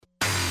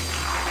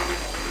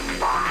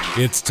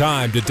It's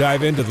time to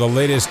dive into the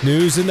latest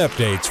news and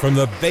updates from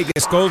the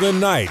Vegas Golden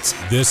Knights.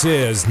 This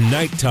is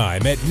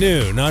Nighttime at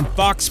noon on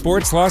Fox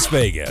Sports Las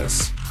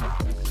Vegas.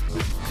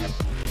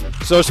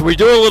 So should we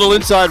do a little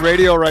inside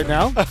radio right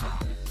now?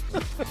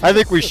 I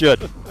think we should.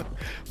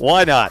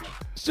 Why not?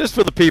 It's just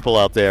for the people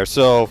out there.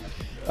 So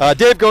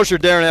Dave Gosher,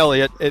 Darren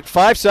Elliott.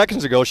 5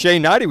 seconds ago,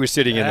 Shane Knighty was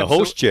sitting in the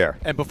host chair.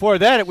 And before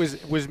that, it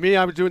was me.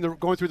 I was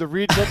going through the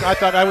read book. I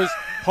thought I was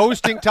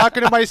hosting,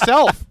 talking to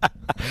myself.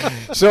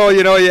 So,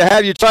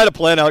 you try to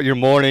plan out your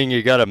morning.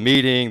 You got a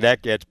meeting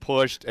that gets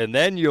pushed, and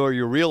then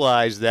you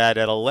realize that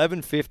at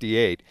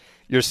 11:58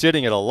 you're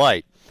sitting at a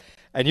light,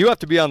 and you have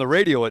to be on the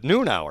radio at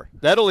noon hour.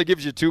 That only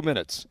gives you 2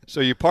 minutes. So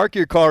you park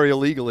your car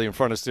illegally in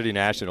front of City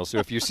National. So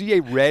if you see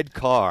a red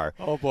car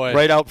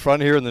right out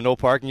front here in the no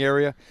parking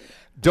area,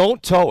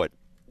 don't tow it.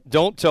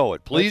 Don't tow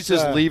it. Please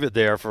just leave it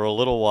there for a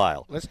little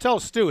while. Let's tell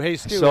Stu. Hey,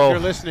 Stu, if you're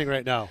listening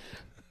right now.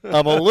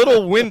 I'm a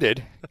little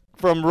winded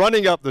from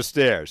running up the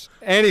stairs.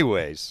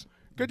 Anyways.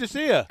 Good to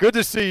see you. Good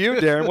to see you,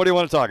 Darren. What do you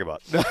want to talk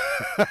about?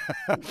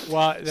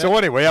 So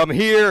anyway, I'm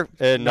here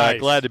and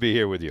glad to be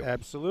here with you.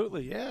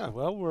 Absolutely, yeah.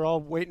 Well, we're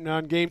all waiting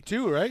on game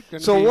 2, right?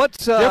 So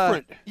what's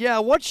different?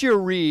 What's your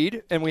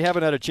read? And we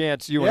haven't had a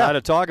chance, you and I,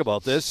 to talk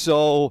about this.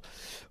 So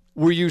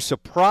were you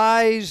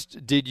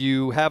surprised? Did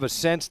you have a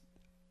sense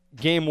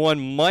game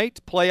 1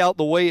 might play out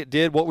the way it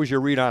did? What was your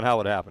read on how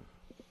it happened?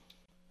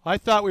 I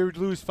thought we would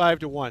lose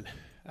 5-1.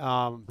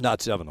 Not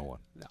 7-1.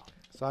 No.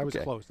 So I was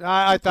close.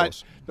 I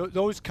thought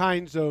those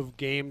kinds of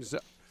games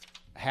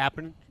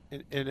happen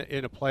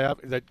in a playoff.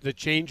 The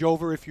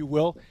changeover, if you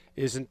will,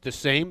 isn't the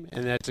same,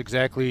 and that's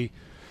exactly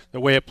the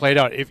way it played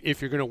out.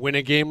 If you're going to win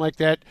a game like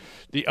that,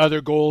 the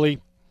other goalie,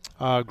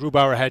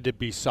 Grubauer, had to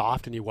be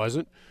soft, and he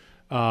wasn't.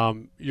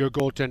 Your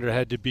goaltender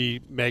had to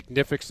be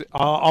magnificent,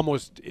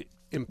 almost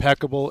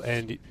impeccable,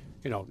 and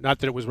not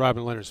that it was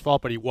Robin Leonard's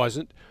fault, but he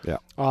wasn't. Yeah.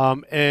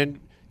 And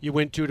you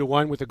win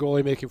 2-1 with the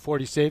goalie making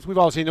 40 saves. We've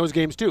all seen those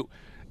games too.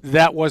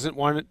 That wasn't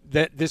one.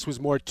 That this was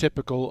more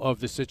typical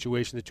of the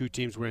situation the two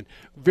teams were in.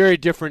 Very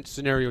different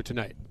scenario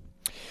tonight.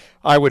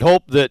 I would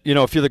hope that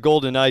if you're the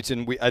Golden Knights,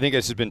 and I think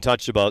this has been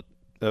touched about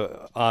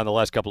on the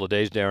last couple of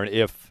days,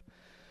 Darren.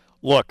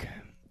 Look,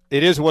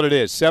 it is what it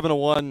is.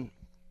 7-1,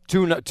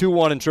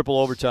 2-1 in triple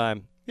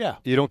overtime. Yeah.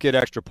 You don't get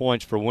extra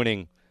points for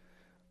winning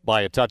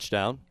by a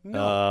touchdown.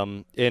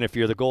 No. And if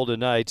you're the Golden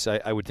Knights,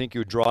 I would think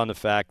you would draw on the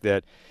fact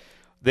that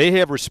they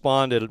have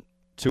responded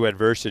to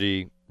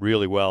adversity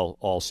really well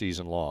all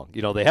season long.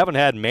 They haven't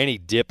had many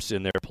dips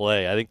in their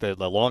play. I think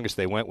the longest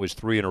they went was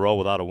 3 in a row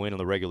without a win in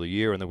the regular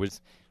year, and there was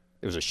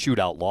a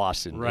shootout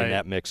loss in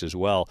that mix as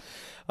well.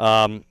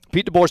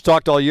 Pete DeBoer's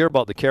talked all year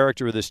about the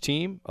character of this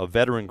team, a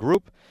veteran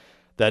group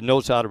that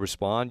knows how to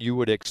respond. You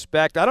would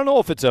expect, I don't know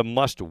if it's a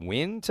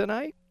must-win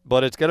tonight,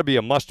 but it's going to be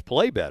a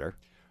must-play better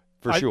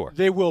for sure.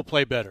 They will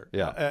play better.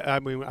 Yeah. I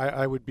mean,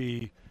 I would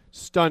be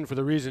stunned for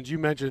the reasons you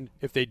mentioned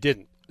if they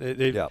didn't.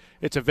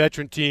 It's a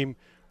veteran team.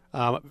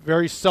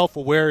 Very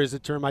self-aware is the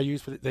term I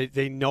use for it.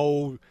 They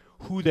know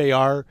who they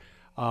are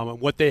and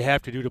what they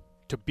have to do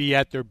to be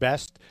at their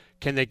best.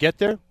 Can they get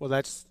there? Well,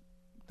 that's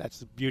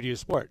the beauty of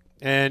sport.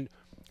 And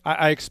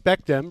I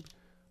expect them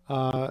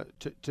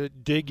to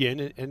dig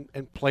in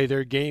and play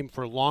their game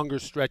for longer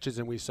stretches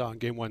than we saw in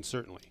Game 1,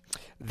 certainly.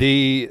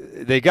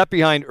 They got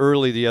behind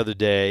early the other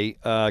day.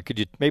 Could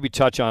you maybe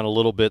touch on a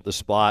little bit the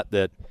spot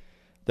that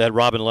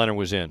Robin Leonard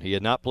was in? He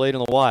had not played in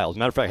a while. As a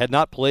matter of fact, had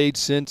not played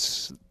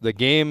since the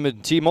game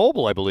at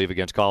T-Mobile, I believe,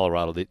 against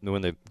Colorado,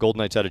 when the Golden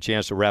Knights had a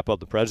chance to wrap up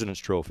the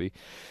President's Trophy.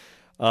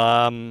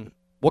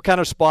 What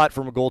kind of spot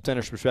from a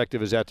goaltender's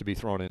perspective is that to be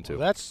thrown into?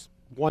 Well, that's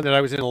one that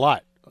I was in a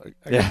lot.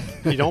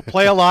 You don't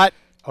play a lot.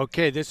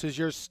 Okay, this is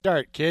your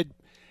start, kid.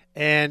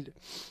 And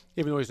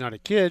even though he's not a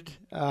kid,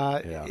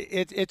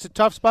 it's a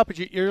tough spot, but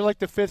you're like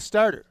the fifth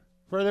starter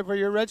for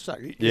your Red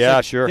Sox.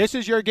 Sure. This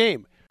is your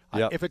game.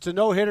 Yep. If it's a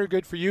no-hitter,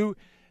 good for you.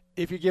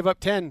 If you give up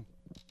 10,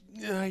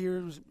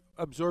 you're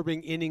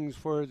absorbing innings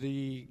for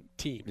the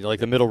team. You're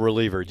like the middle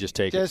reliever, just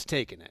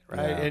taking it,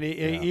 right?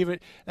 Yeah.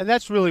 And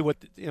that's really what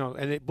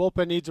and the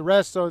bullpen needs a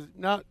rest. So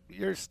now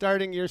you're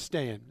starting, you're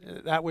staying.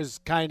 That was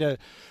kind of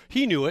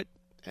he knew it.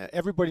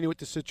 Everybody knew what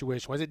the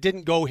situation was. It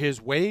didn't go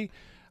his way,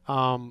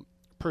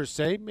 per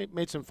se.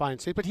 Made some fine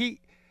saves, but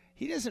he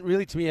doesn't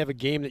really, to me, have a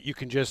game that you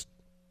can just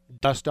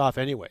dust off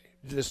anyway.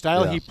 The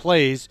style he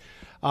plays.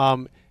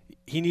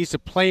 He needs to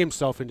play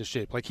himself into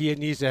shape. Like he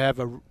needs to have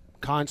a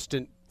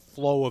constant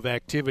flow of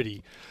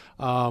activity,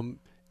 and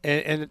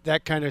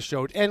that kind of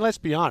showed. And let's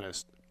be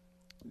honest,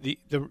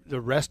 the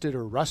rested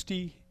or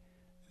rusty,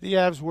 the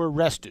Avs were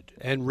rested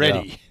and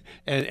ready,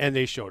 and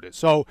they showed it.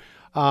 So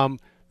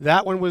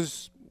that one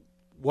was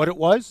what it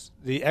was.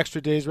 The extra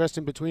days rest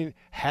in between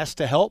has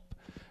to help,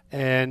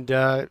 and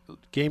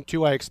Game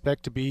 2 I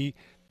expect to be.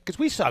 Because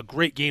we saw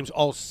great games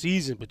all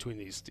season between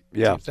these teams.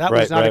 Yeah, that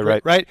was not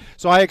right.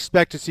 So I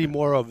expect to see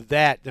more of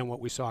that than what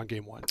we saw in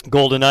Game 1.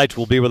 Golden Knights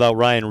will be without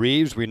Ryan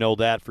Reeves. We know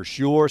that for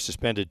sure.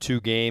 Suspended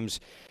 2 games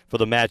for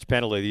the match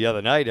penalty the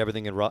other night,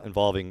 everything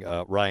involving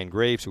Ryan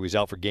Graves, who is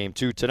out for Game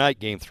 2 tonight.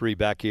 Game 3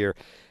 back here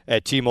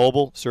at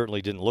T-Mobile.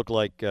 Certainly didn't look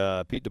like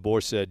Pete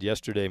DeBoer said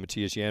yesterday,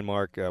 Matthias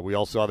Janmark. We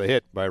all saw the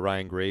hit by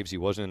Ryan Graves. He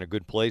wasn't in a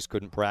good place,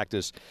 couldn't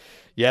practice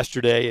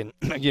yesterday. And,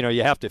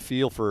 you have to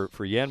feel for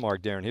Janmark,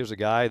 Darren. Here's a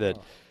guy that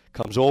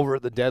comes over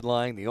at the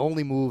deadline. The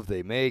only move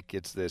they make,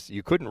 it's this.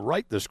 You couldn't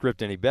write the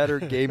script any better.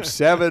 Game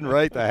 7,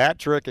 right? The hat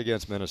trick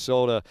against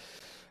Minnesota.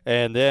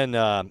 And then,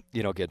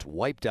 gets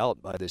wiped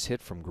out by this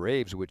hit from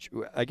Graves, which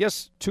I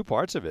guess two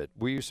parts of it.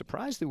 Were you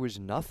surprised there was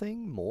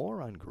nothing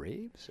more on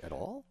Graves at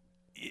all?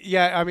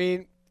 Yeah, I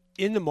mean,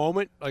 in the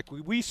moment, like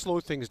we slow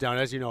things down,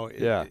 as you know.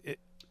 Yeah.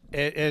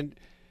 And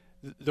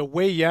the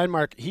way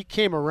Janmark, he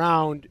came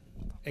around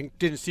and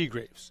didn't see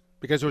Graves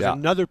because there was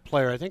another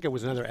player, I think it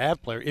was another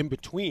Av player, in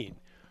between.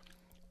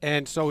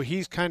 And so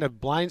he's kind of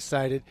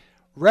blindsided.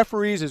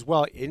 Referees as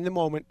well, in the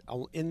moment,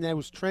 in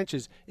those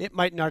trenches, it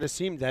might not have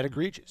seemed that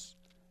egregious.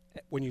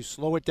 When you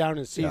slow it down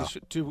and see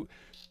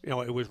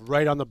it was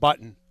right on the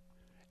button,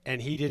 and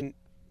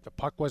the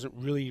puck wasn't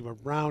really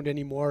around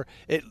anymore.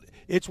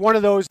 It's one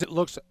of those that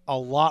looks a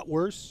lot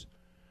worse,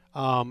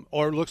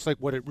 or looks like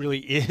what it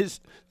really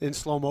is in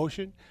slow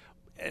motion.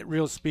 At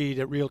real speed,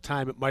 at real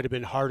time, it might have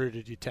been harder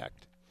to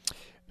detect.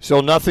 So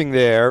nothing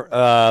there.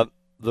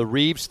 The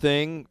Reeves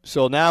thing,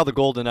 so now the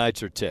Golden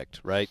Knights are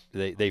ticked, right?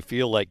 They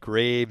feel like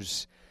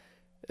Graves,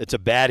 it's a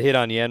bad hit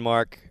on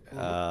Janmark.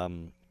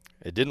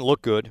 It didn't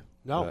look good.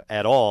 No.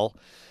 At all.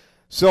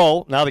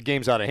 So now the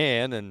game's out of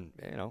hand, and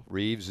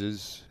Reeves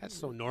is. That's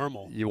so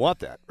normal. You want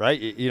that, right?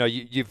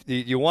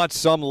 You want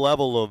some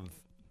level of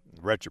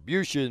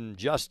retribution,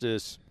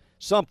 justice,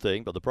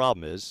 something. But the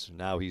problem is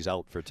now he's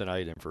out for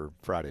tonight and for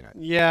Friday night.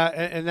 Yeah,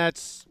 and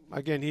that's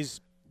again he's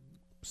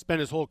spent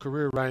his whole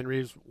career, Ryan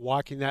Reeves,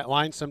 walking that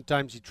line.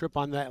 Sometimes you trip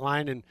on that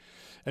line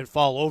and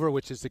fall over,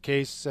 which is the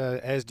case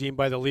as deemed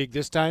by the league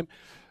this time.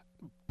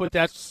 But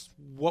that's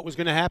what was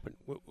going to happen.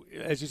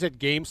 As you said,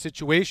 game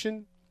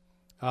situation,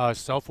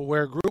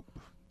 self-aware group.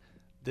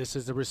 This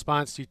is the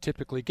response you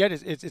typically get.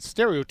 It's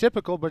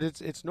stereotypical, but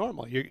it's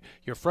normal.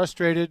 You're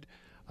frustrated.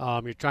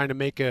 You're trying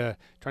to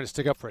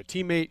stick up for a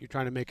teammate. You're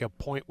trying to make a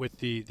point with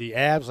the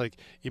Avs, like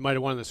you might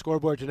have won the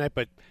scoreboard tonight,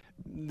 but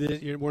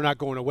we're not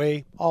going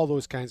away. All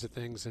those kinds of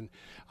things, and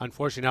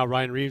unfortunately now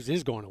Ryan Reeves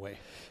is going away.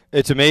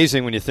 It's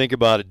amazing when you think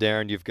about it,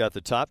 Darren. You've got the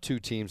top two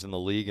teams in the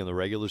league in the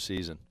regular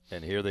season,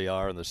 and here they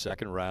are in the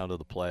second round of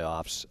the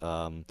playoffs.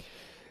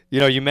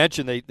 You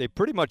mentioned they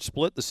pretty much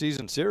split the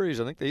season series.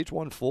 I think they each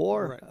won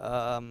 4.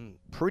 Right.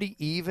 Pretty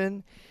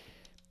even,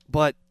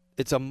 but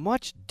it's a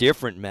much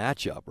different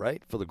matchup,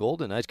 right, for the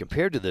Golden Knights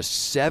compared to the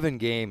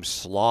 7-game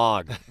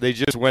slog they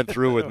just went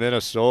through with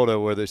Minnesota,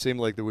 where there seemed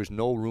like there was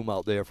no room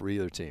out there for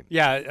either team.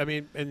 Yeah, I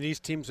mean, and these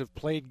teams have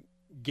played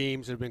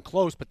games that have been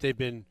close, but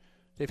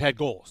they've had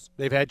goals.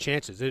 They've had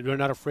chances. They're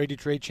not afraid to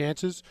trade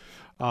chances.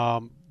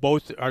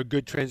 Both are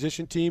good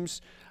transition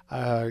teams.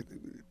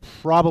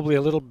 Probably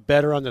a little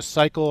better on the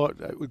cycle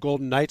with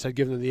Golden Knights. I'd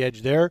give them the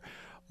edge there.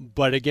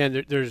 But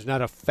again, there's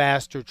not a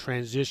faster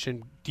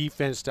transition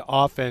defense to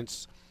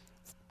offense,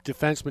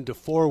 defenseman to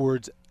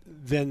forwards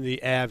than the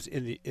Avs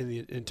in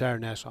the entire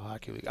National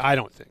Hockey League. I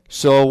don't think.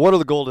 So what are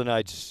the Golden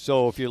Knights?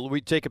 So if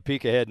we take a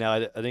peek ahead now,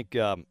 I think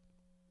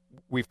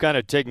we've kind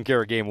of taken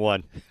care of Game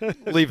 1.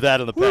 Leave that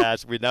in the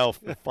past. We now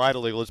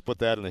finally, let's put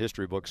that in the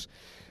history books.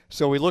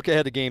 So we look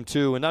ahead to Game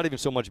 2, and not even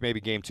so much maybe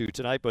Game 2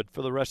 tonight, but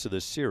for the rest of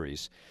this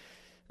series.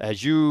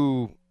 As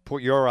you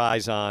put your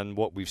eyes on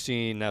what we've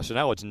seen now, so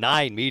now it's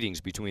 9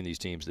 meetings between these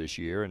teams this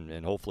year,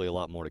 and hopefully a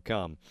lot more to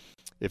come.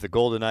 If the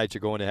Golden Knights are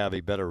going to have a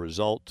better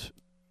result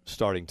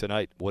starting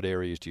tonight, what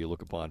areas do you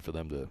look upon for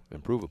them to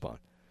improve upon?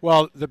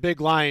 Well, the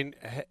big line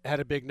had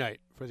a big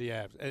night for the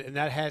Avs, and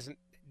that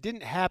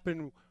didn't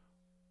happen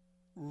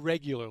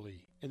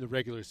regularly in the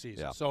regular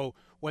season. Yeah. So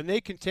when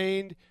they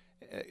contained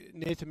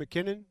Nathan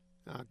MacKinnon,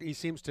 he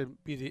seems to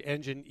be the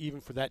engine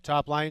even for that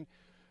top line.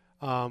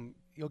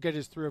 He'll get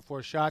his 3 or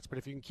 4 shots, but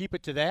if you can keep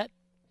it to that,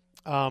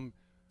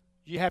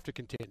 you have to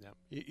contain them.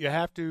 You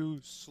have to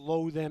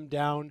slow them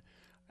down,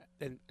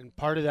 and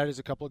part of that is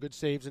a couple of good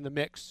saves in the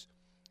mix.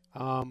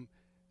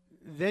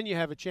 Then you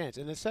have a chance.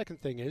 And the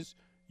second thing is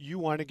you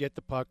want to get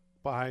the puck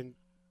behind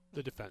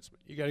the defenseman.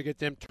 You got to get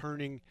them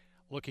turning,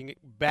 looking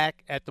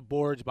back at the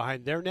boards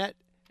behind their net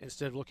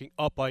instead of looking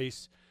up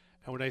ice.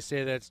 And when I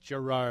say that's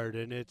Gerard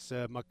and it's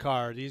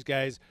Makar, these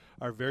guys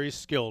are very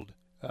skilled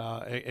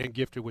and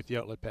gifted with the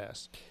outlet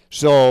pass.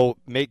 So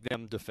make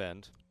them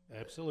defend.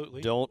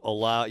 Absolutely. Don't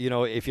allow,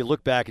 if you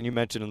look back and you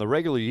mentioned in the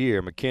regular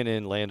year,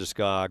 McKinnon,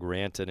 Landeskog,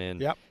 Rantanen,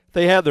 yep.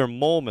 They had their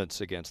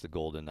moments against the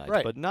Golden Knights,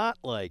 right. but not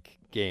like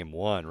Game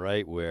 1,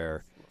 right,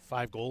 where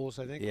 5 goals,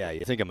 I think. Yeah,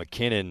 you think of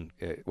McKinnon.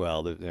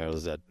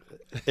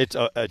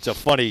 It's a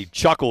funny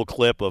chuckle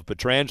clip of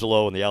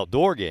Pietrangelo in the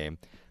outdoor game.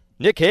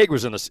 Nick Hague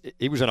was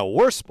in a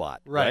worse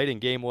spot, right, in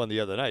Game 1 the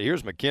other night.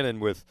 Here's McKinnon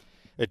with,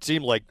 it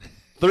seemed like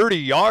 30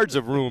 yards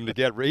of room to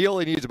get. He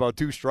only needs about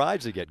 2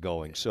 strides to get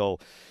going. So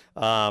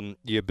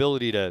the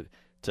ability to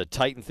to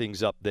tighten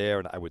things up there,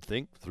 and I would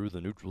think through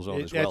the neutral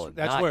zone as well, and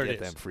that's not where get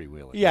it is. them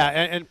freewheeling. Yeah,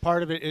 and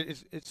part of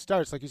it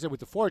starts, like you said, with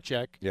the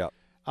forecheck. Yeah.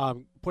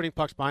 Putting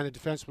pucks behind the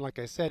defenseman, like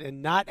I said,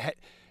 and not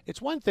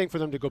it's one thing for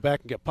them to go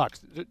back and get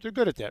pucks. They're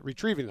good at that,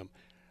 retrieving them.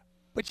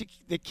 But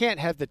they can't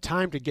have the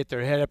time to get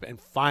their head up and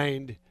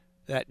find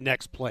that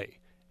next play.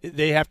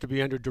 They have to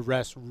be under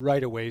duress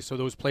right away, so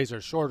those plays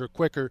are shorter,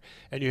 quicker,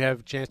 and you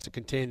have a chance to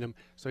contain them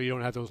so you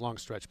don't have those long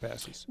stretch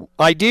passes.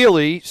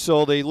 Ideally,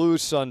 so they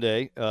lose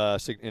Sunday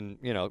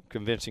in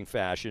convincing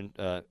fashion.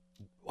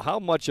 How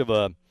much of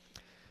a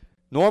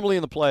 – normally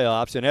in the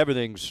playoffs, and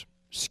everything's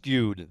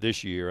skewed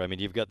this year. I mean,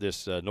 you've got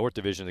this North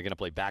Division. They're going to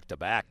play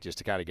back-to-back just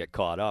to kind of get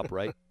caught up,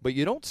 right? But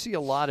you don't see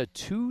a lot of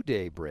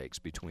two-day breaks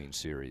between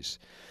series.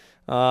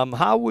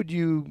 How would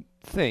you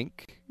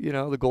think,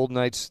 the Golden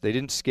Knights, they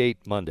didn't skate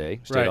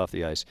Monday, stayed off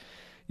the ice,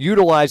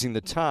 utilizing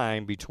the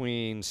time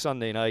between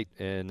Sunday night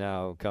and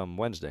now come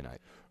Wednesday night?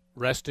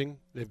 Resting.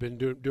 They've been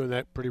doing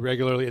that pretty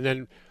regularly. And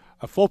then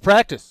a full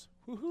practice.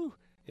 Woo-hoo.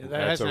 Yeah,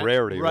 that's a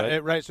rarity,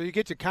 right? Right. So you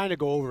get to kind of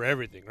go over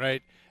everything,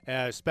 right?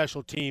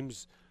 Special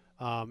teams,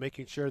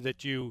 making sure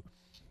that you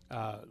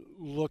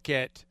look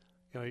at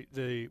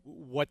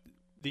what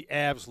the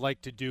Avs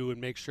like to do and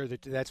make sure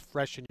that that's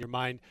fresh in your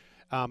mind.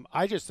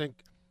 I just think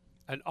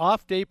an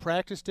off-day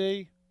practice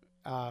day,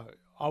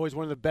 always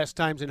one of the best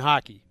times in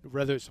hockey,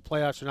 whether it's the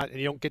playoffs or not, and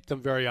you don't get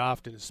them very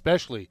often,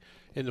 especially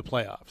in the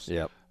playoffs.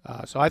 Yep.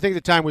 So I think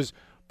the time was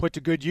put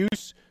to good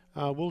use.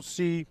 We'll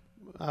see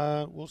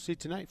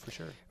tonight for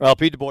sure. Well,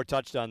 Pete DeBoer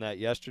touched on that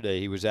yesterday.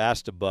 He was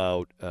asked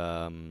about,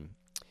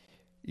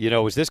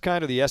 is this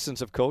kind of the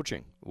essence of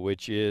coaching,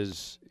 which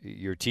is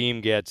your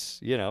team gets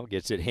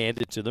it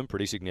handed to them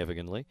pretty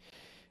significantly.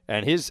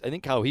 And I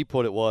think how he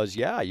put it was,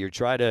 you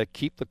try to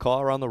keep the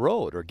car on the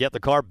road or get the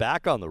car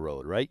back on the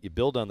road, right? You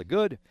build on the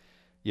good,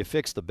 you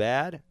fix the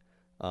bad.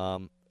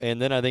 And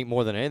then I think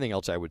more than anything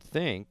else, I would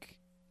think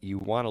you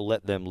want to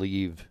let them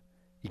leave.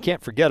 You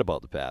can't forget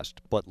about the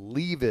past, but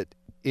leave it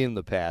in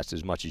the past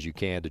as much as you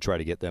can to try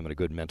to get them in a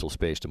good mental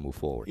space to move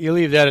forward. You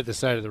leave that at the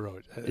side of the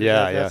road.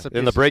 That's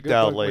in the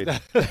breakdown lane.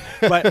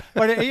 but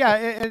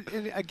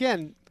and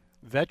again,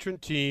 veteran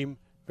team,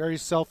 very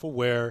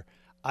self-aware,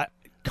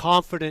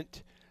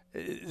 confident.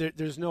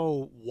 There's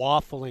no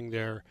waffling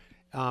there.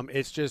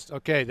 It's just,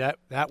 okay,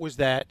 that was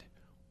that.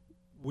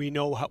 We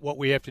know what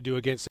we have to do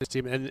against this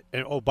team. And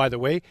oh, by the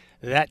way,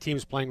 that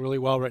team's playing really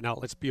well right now.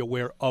 Let's be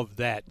aware of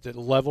that, the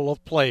level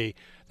of play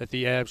that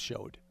the Avs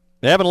showed.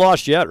 They haven't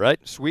lost yet, right?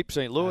 Sweep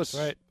St. Louis.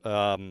 That's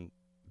right.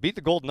 Beat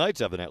the Golden Knights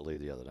evidently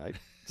the other night,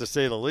 to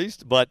say the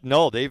least. But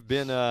no, they've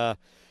been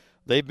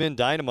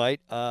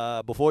dynamite.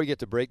 Before we get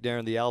to break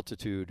down the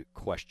altitude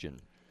question,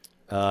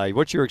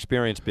 what's your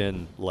experience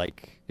been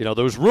like?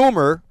 There was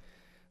rumor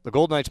the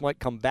Golden Knights might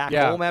come back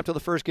home after the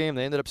first game.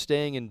 They ended up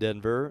staying in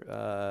Denver.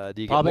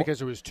 Probably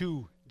because it was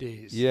 2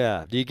 days.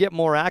 Yeah. Do you get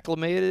more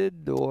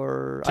acclimated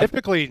or?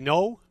 Typically,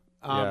 no.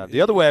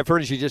 The other way I've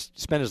heard is you just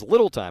spend as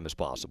little time as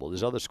possible.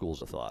 There's other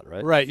schools of thought,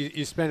 right? Right.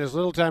 You spend as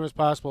little time as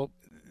possible.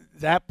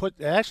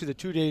 Actually the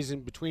 2 days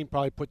in between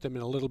probably put them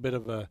in a little bit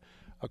of a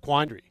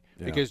quandary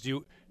because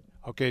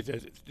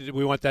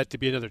we want that to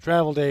be another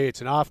travel day.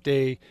 It's an off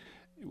day.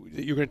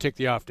 You're going to take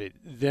the off day.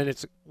 Then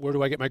it's where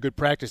do I get my good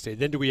practice day?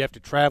 Then do we have to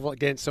travel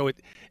again? So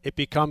it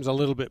becomes a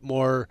little bit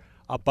more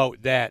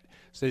about that.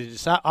 So they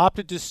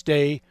opted to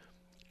stay.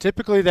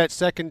 Typically, that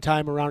second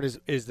time around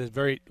is the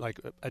very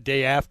a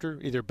day after,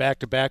 either back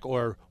to back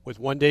or with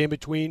 1 day in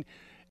between.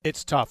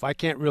 It's tough. I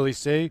can't really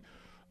say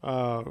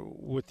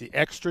with the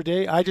extra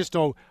day. I just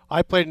know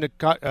I played in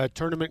a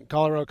tournament in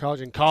Colorado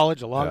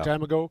College a long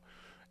time ago,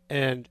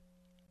 and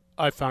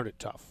I found it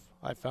tough.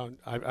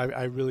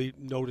 I really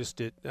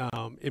noticed it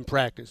in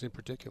practice in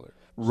particular.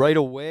 Right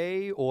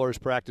away, or as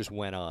practice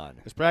went on?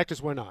 As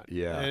practice went on.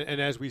 Yeah.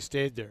 And as we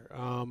stayed there,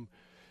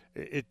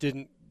 it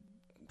didn't.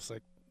 It's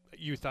like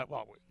you thought,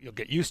 well, you'll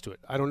get used to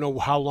it. I don't know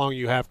how long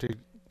you have to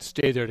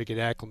stay there to get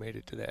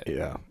acclimated to that.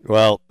 Yeah.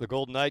 Well, the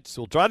Golden Knights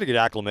will try to get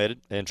acclimated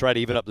and try to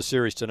even up the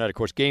series tonight. Of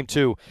course, Game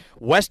 2,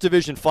 West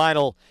Division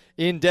Final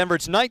in Denver.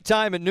 It's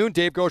nighttime at noon.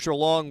 Dave Gosher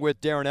along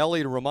with Darren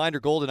Elliott. A reminder,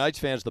 Golden Knights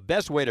fans, the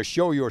best way to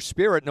show your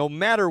spirit, no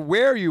matter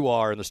where you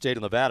are in the state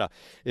of Nevada,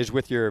 is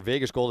with your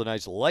Vegas Golden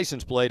Knights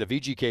license plate. A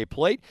VGK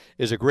plate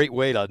is a great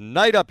way to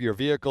night up your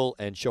vehicle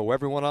and show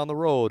everyone on the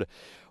road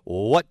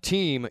what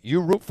team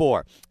you root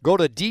for. Go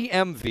to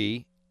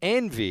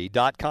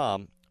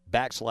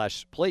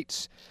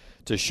dmvnv.com/plates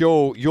to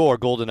show your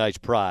Golden Knights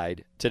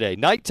pride today.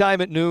 Nighttime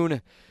at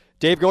noon.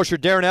 Dave Gosher,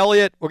 Darren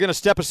Elliott. We're going to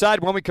step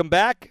aside when we come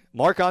back.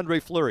 Marc-Andre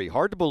Fleury,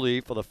 hard to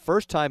believe, for the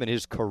first time in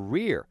his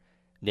career,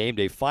 named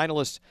a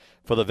finalist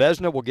for the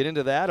Vezina. We'll get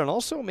into that and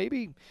also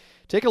maybe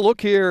take a look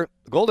here.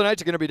 The Golden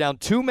Knights are going to be down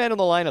 2 men in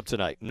the lineup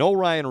tonight. No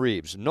Ryan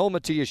Reeves, no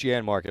Matthias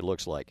Janmark, it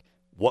looks like.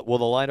 What will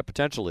the lineup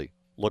potentially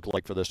look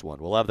like for this one?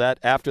 We'll have that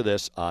after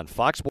this on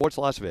Fox Sports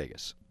Las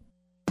Vegas.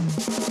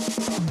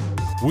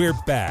 We're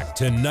back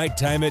to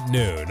Nighttime at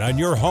Noon on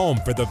your home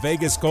for the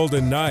Vegas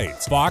Golden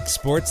Knights, Fox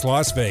Sports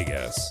Las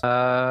Vegas.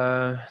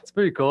 It's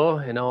pretty cool.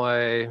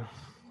 I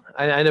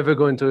never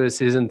go into a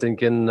season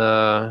thinking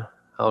how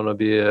want to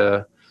be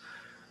a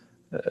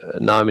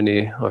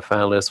nominee or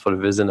finalist for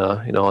the Vizina.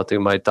 I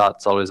think my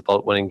thought's always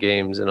about winning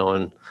games, and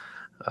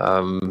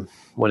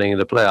winning in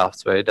the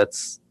playoffs, right?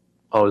 That's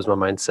always my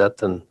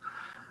mindset. And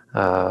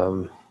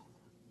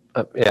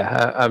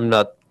I'm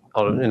not,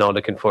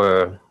 looking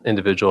for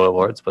individual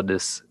awards, but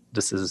this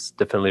is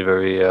definitely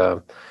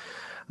very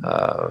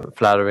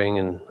flattering,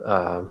 and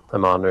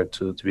I'm honored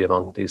to be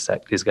among these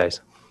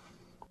guys.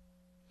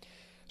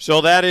 So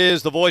that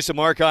is the voice of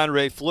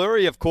Marc-Andre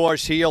Fleury. Of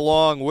course, he,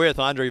 along with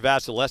Andrei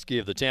Vasilevskiy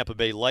of the Tampa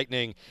Bay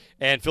Lightning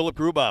and Philip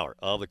Grubauer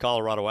of the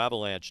Colorado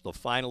Avalanche, the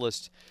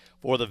finalists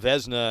for the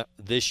Vezina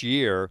this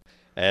year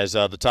as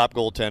the top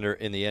goaltender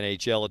in the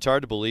NHL. It's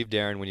hard to believe,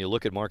 Darren, when you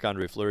look at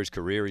Marc-Andre Fleury's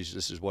career. This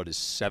is his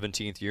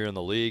 17th year in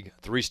the league,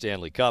 3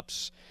 Stanley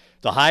Cups.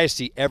 The highest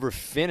he ever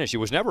finished, he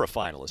was never a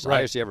finalist. The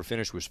highest he ever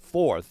finished was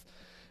 4th,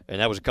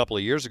 and that was a couple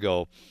of years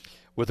ago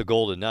with the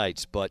Golden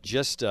Knights. But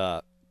just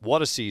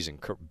what a season.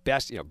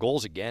 Best,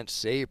 goals against,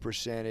 save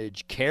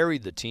percentage,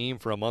 carried the team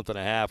for a month and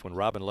a half when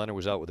Robin Lehner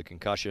was out with a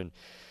concussion.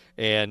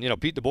 And,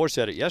 Pete DeBoer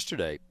said it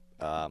yesterday.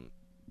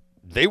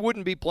 They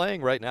wouldn't be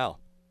playing right now.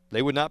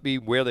 They would not be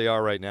where they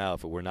are right now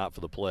if it were not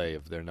for the play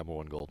of their number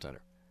one goaltender.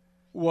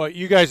 Well,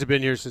 you guys have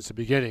been here since the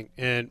beginning,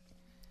 and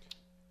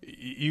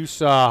you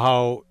saw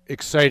how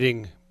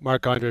exciting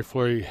Marc-Andre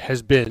Fleury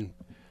has been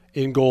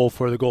in goal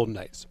for the Golden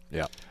Knights.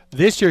 Yeah.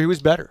 This year he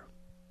was better.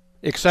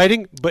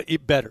 Exciting, but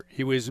better.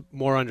 He was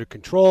more under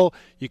control.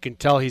 You can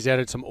tell he's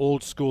added some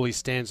old school. He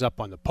stands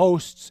up on the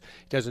posts.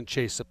 He doesn't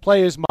chase the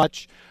play as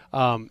much.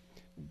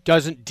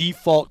 Doesn't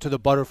default to the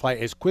butterfly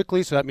as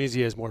quickly, so that means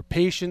he has more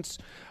patience.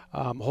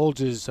 Holds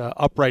his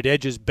upright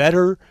edges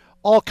better.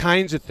 All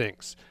kinds of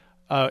things.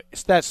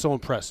 That's so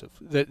impressive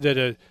that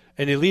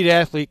an elite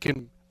athlete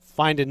can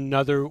find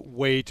another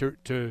way to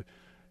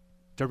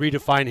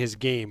redefine his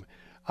game.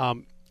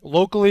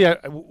 Locally,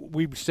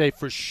 we say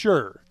for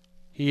sure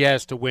he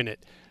has to win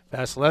it.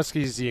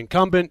 Vasilevskiy is the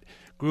incumbent.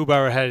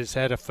 Grubauer has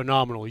had a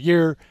phenomenal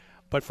year.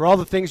 But for all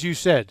the things you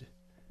said,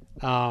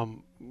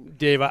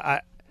 Dave,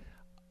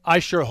 I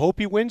sure hope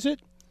he wins it.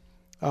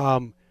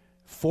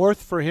 4th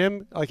for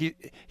him. Like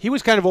he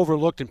was kind of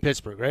overlooked in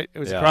Pittsburgh, right? It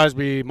was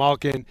Crosby,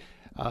 Malkin,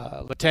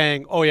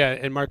 Letang. Oh, yeah,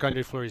 and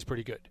Marc-Andre Fleury is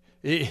pretty good.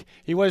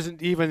 He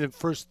wasn't even the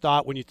first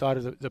thought when you thought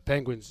of the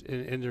Penguins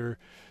in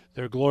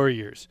their glory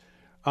years.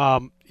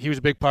 He was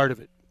a big part of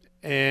it.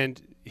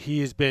 And he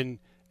has been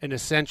an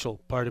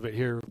essential part of it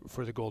here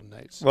for the Golden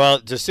Knights. Well,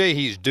 to say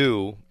he's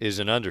due is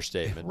an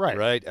understatement,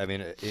 right? I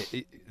mean,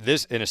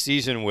 this in a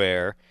season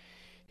where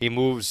he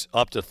moves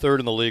up to 3rd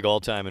in the league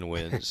all-time in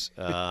wins,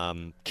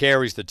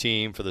 carries the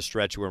team for the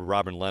stretch where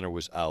Robin Lehner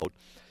was out,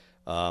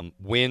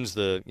 wins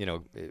it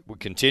would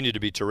continue to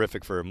be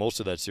terrific for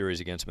most of that series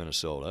against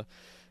Minnesota,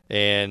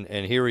 and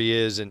here he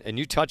is, and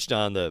you touched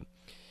on the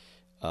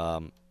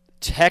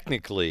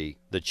technically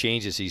the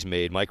changes he's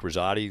made. Mike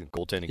Rosati,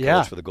 goaltending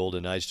coach for the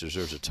Golden Knights,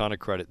 deserves a ton of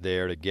credit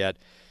there to get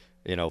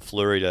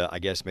Fleury to, I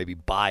guess, maybe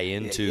buy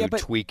into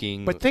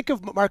tweaking. But think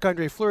of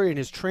Marc-Andre Fleury and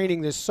his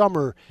training this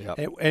summer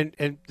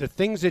and the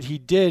things that he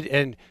did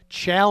and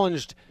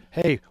challenged,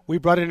 hey, we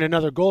brought in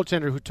another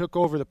goaltender who took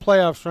over the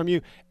playoffs from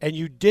you, and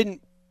you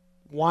didn't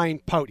whine,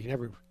 pout. He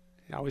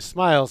always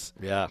smiles.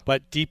 Yeah.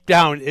 But deep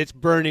down, it's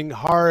burning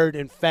hard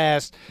and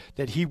fast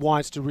that he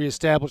wants to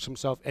reestablish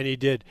himself, and he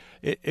did.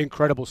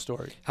 Incredible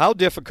story. How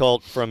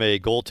difficult from a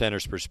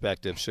goaltender's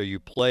perspective? So you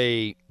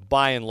play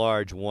by and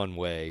large one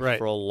way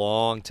for a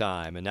long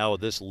time, and now at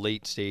this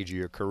late stage of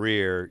your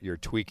career, you're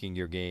tweaking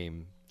your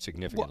game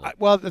significantly.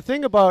 Well, the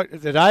thing about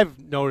that I've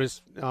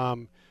noticed,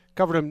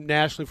 covered him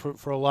nationally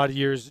for a lot of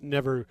years,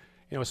 never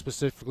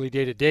specifically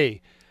day to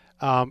day.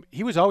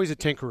 He was always a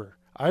tinkerer.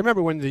 I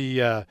remember when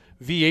the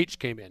VH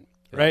came in,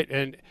 right,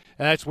 and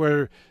that's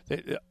where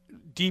the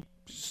deep,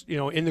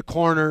 in the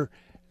corner,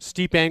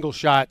 steep angle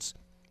shots.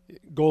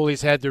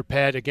 Goalies had their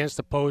pad against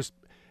the post,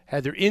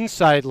 had their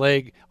inside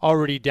leg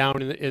already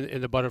down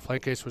in the butterfly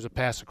in case there was a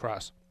pass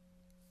across.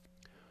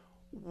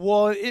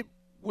 Well, it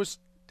was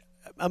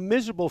a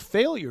miserable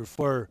failure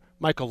for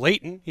Michael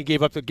Leighton. He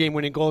gave up the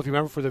game-winning goal, if you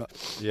remember, for the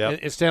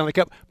Stanley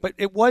Cup. But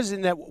it was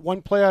in that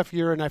one playoff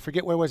year, and I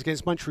forget what it was,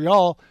 against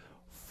Montreal,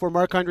 for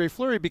Marc-Andre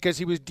Fleury, because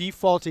he was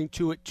defaulting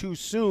to it too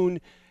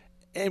soon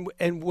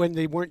and when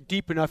they weren't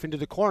deep enough into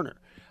the corner.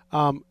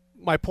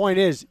 My point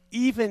is,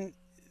 even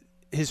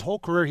his whole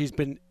career, he's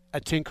been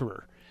a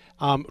tinkerer,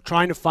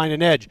 trying to find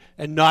an edge,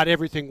 and not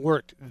everything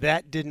worked.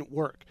 That didn't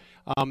work.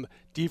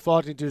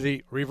 Defaulting to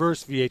the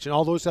reverse VH and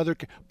all those other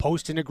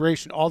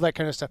post-integration, all that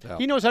kind of stuff. Yeah.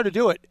 He knows how to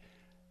do it,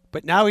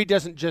 but now he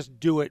doesn't just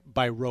do it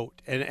by rote.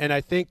 And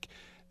I think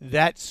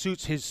that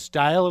suits his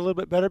style a little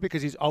bit better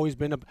because he's always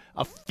been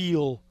a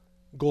feel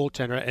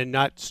goaltender and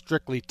not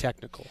strictly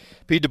technical.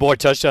 Pete DeBoer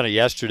touched on it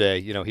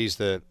yesterday. He's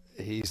the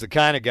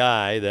kind of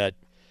guy that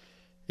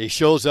he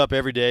shows up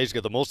every day. He's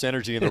got the most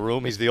energy in the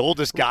room. He's the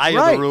oldest guy in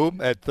the room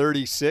at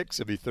 36.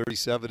 He'll be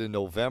 37 in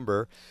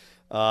November.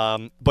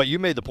 But you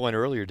made the point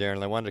earlier, Darren,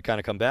 and I wanted to kind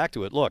of come back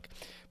to it. Look,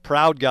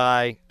 proud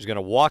guy who's going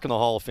to walk in the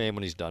Hall of Fame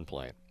when he's done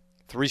playing.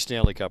 3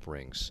 Stanley Cup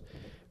rings.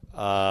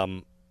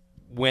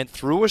 went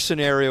through a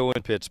scenario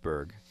in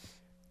Pittsburgh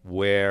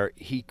where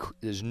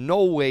there's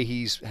no way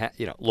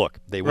look,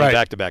 they went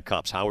back-to-back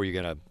cups. How are you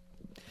going to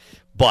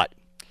 – but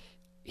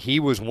he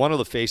was one of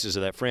the faces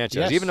of that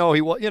franchise, even though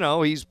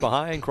he's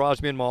behind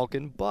Crosby and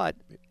Malkin, but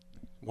 –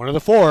 one of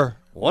the four.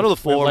 One of the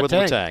four with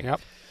Letang.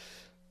 Yep.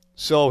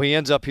 So he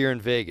ends up here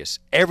in Vegas.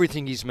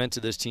 Everything he's meant to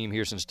this team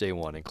here since day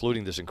one,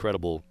 including this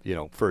incredible,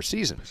 first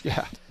season.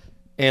 Yeah.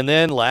 And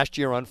then last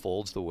year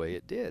unfolds the way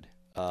it did.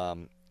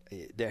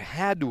 There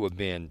had to have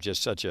been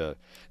just such a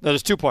 – now,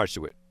 there's two parts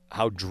to it.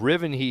 How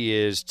driven he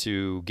is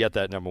to get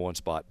that number one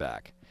spot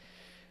back.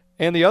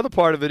 And the other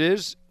part of it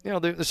is,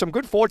 there's some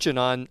good fortune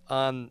on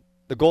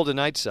the Golden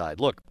Knights side.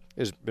 Look,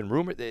 there's been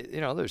rumor,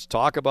 there's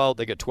talk about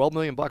they get $12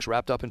 million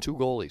wrapped up in 2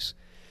 goalies.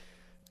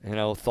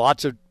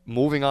 Thoughts of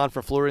moving on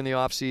for Fleury in the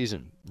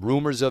offseason.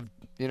 Rumors of,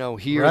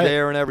 here,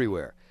 there, and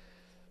everywhere.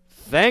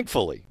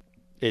 Thankfully,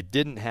 it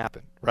didn't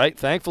happen, right?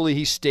 Thankfully,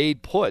 he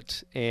stayed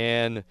put.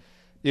 And,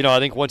 I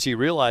think once he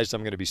realized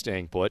I'm going to be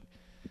staying put,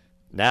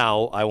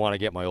 now I want to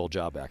get my old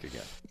job back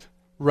again.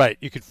 Right.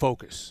 You could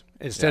focus.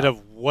 Instead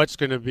of what's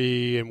going to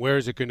be and where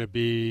is it going to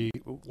be,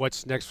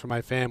 what's next for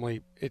my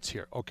family, it's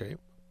here. Okay.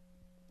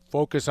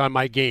 Focus on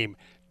my game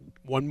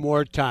one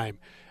more time.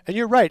 And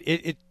you're right.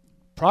 It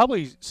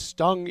probably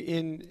stung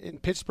in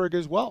Pittsburgh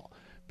as well,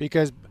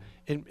 because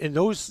in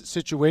those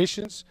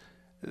situations,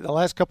 the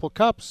last couple of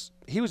cups,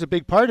 he was a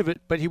big part of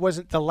it, but he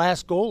wasn't the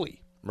last goalie.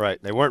 Right.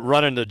 They weren't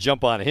running to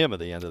jump on him at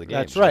the end of the game.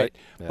 That's right.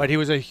 Yeah. But he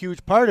was a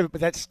huge part of it,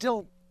 but that's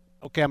still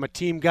okay, I'm a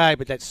team guy,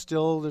 but that's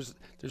still there's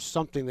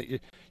something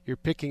that you're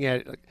picking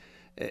at,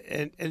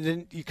 and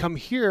then you come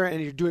here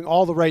and you're doing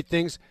all the right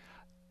things.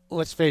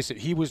 Let's face it,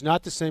 he was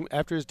not the same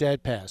after his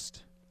dad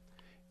passed.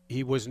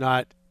 He was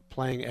not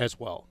playing as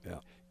well. Yeah.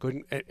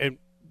 Couldn't, and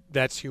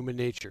that's human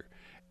nature.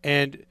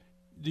 And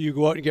you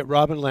go out and get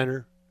Robin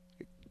Lehner,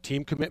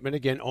 team commitment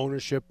again,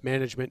 ownership,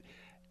 management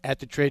at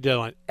the trade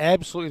deadline.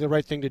 Absolutely the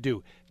right thing to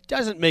do.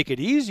 Doesn't make it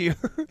easier.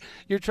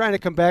 You're trying to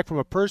come back from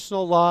a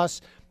personal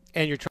loss,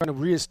 and you're trying to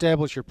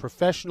reestablish your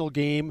professional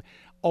game.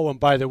 Oh, and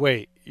by the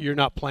way, you're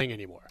not playing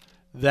anymore.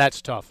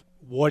 That's tough.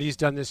 What he's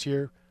done this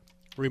year,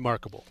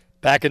 remarkable.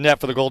 Back in net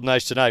for the Golden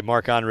Knights tonight,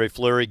 Marc-Andre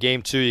Fleury.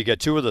 Game 2, you get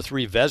 2 of the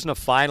 3 Vezina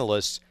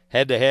finalists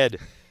head-to-head,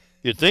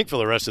 you'd think, for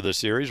the rest of the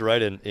series,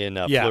 right, in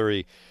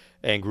Fleury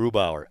and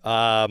Grubauer.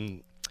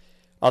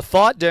 A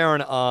thought,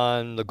 Darren,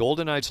 on the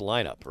Golden Knights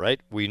lineup, right?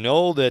 We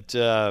know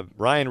that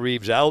Ryan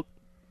Reeves out.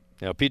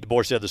 Pete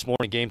DeBoer said this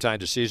morning, game-time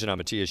decision on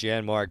Matthias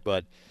Janmark,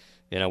 but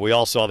we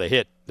all saw the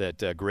hit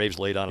that Graves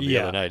laid on him the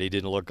other night. He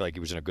didn't look like he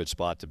was in a good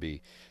spot to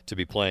be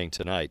playing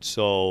tonight.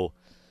 So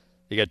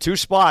you got 2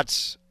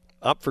 spots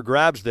up for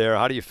grabs there.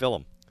 How do you fill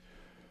them?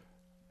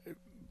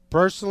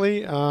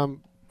 Personally,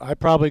 I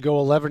probably go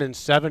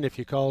 11-7 if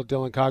you call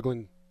Dylan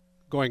Coghlan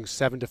going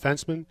 7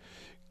 defensemen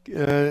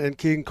and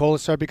Keegan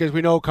Kolesar, because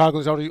we know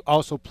Coughlin's already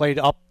also played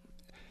up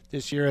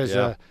this year as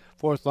a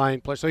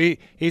fourth-line player. So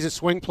he's a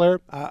swing player.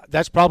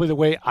 That's probably the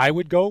way I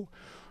would go,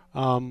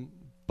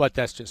 but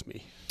that's just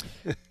me.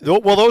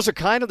 Well, those are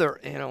kind of their,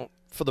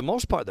 for the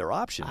most part, their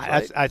options,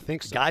 right? I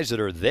think so. Guys that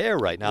are there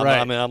right now. Right.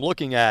 I mean, I'm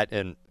looking at,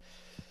 and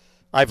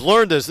I've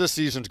learned as this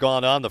season's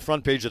gone on, the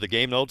front page of the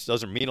game notes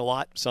doesn't mean a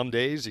lot some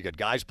days. You got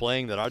guys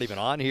playing that aren't even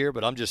on here,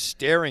 but I'm just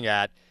staring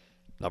at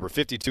number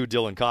 52,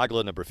 Dylan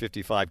Coghlan, number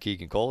 55,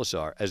 Keegan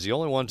Kolesar, as the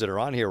only ones that are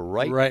on here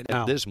right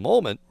now, at this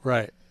moment.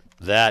 Right.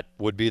 That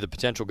would be the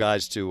potential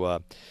guys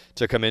to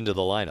come into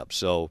the lineup.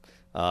 So,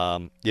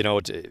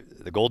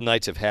 the Golden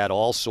Knights have had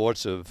all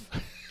sorts of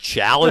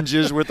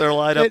challenges with their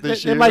lineup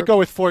this year. They might go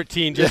with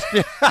 14. Just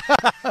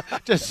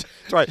That's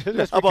right.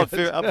 How about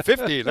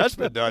 15? That's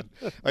been done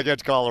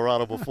against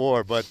Colorado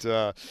before. But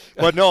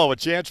no, a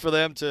chance for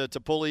them to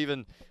pull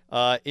even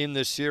in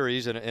this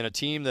series, and a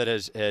team that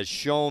has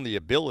shown the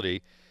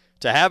ability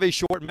to have a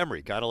short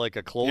memory, kind of like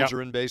a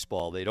closer in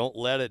baseball. They don't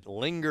let it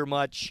linger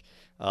much,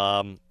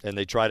 and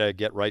they try to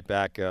get right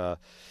back. A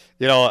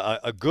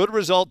good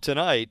result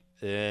tonight.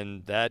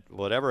 And that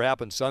whatever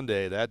happens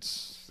Sunday,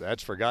 that's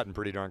forgotten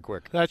pretty darn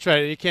quick. That's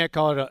right. You can't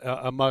call it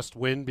a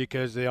must-win,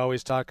 because they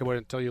always talk about it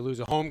until you lose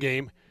a home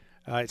game.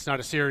 It's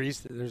not a series.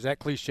 There's that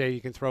cliche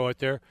you can throw out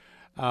there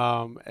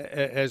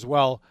as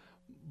well.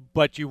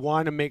 But you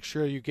want to make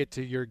sure you get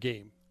to your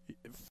game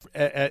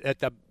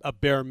at a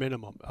bare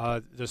minimum.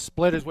 The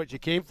split is what you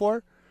came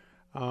for,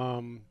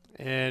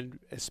 and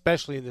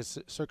especially in this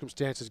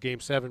circumstances, Game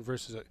 7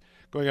 versus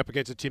going up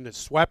against a team that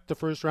swept the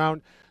first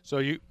round. So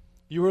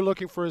you were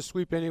looking for a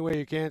sweep any way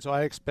you can, so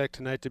I expect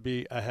tonight to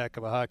be a heck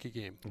of a hockey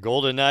game.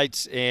 Golden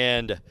Knights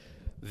and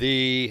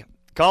the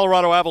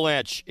Colorado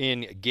Avalanche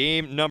in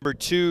game number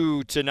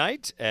 2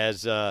 tonight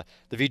as the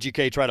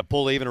VGK try to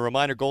pull even. A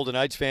reminder, Golden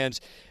Knights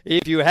fans,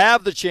 if you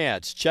have the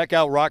chance, check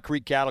out Rock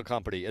Creek Cattle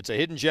Company. It's a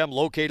hidden gem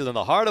located in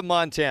the heart of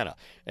Montana,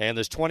 and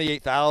this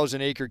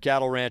 28,000-acre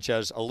cattle ranch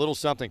has a little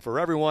something for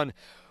everyone.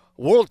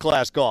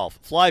 World-class golf,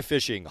 fly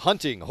fishing,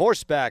 hunting,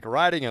 horseback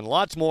riding, and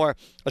lots more.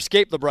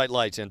 Escape the bright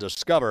lights and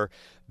discover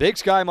Big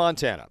Sky,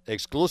 Montana.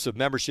 Exclusive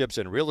memberships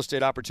and real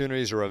estate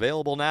opportunities are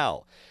available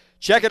now.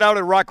 Check it out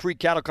at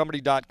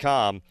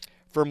rockcreekcattlecompany.com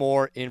for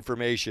more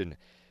information.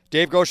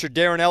 Dave Gosher,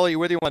 Darren Elliott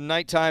with you on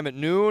Nighttime at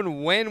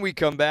Noon. When we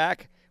come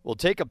back, we'll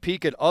take a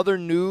peek at other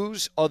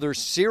news, other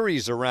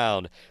series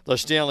around the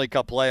Stanley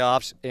Cup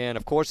playoffs, and,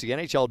 of course, the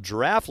NHL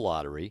Draft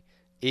Lottery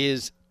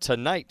is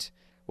tonight.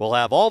 We'll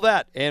have all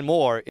that and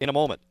more in a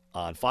moment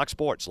on Fox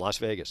Sports Las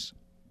Vegas.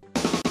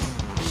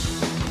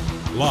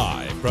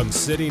 Live from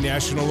City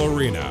National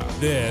Arena,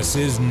 this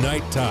is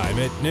Nighttime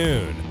at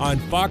Noon on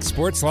Fox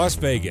Sports Las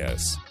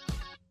Vegas.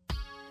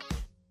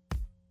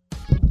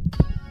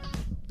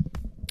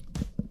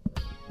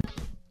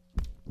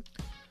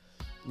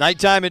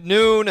 Nighttime at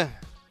Noon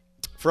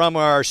from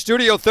our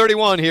Studio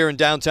 31 here in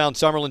downtown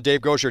Summerlin.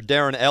 Dave Gosher,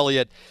 Darren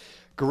Elliott.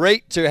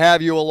 Great to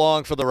have you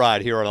along for the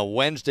ride here on a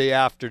Wednesday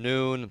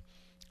afternoon,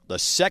 the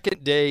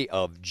second day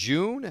of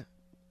June.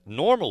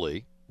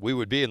 Normally, we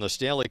would be in the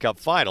Stanley Cup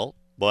final,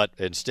 but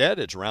instead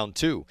it's round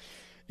 2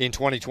 in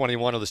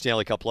 2021 of the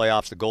Stanley Cup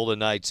playoffs, the Golden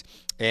Knights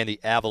and the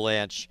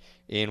Avalanche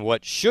in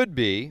what should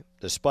be,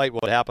 despite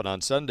what happened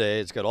on Sunday,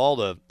 it's got all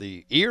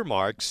the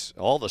earmarks,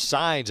 all the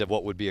signs of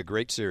what would be a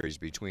great series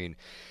between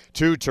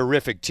two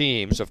terrific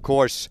teams. Of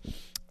course,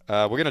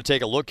 we're going to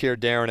take a look here,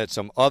 Darren, at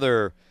some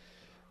other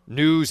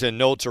news and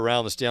notes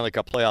around the Stanley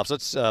Cup playoffs.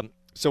 Let's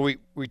so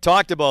we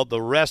talked about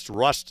the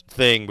rust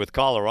thing with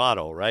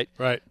Colorado, right?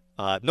 Right.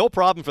 No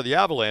problem for the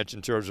Avalanche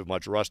in terms of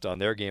much rust on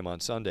their game on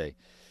Sunday.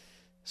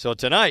 So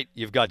tonight,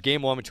 you've got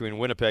game 1 between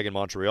Winnipeg and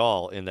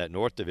Montreal in that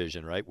North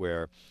Division, right,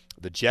 where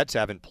the Jets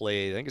haven't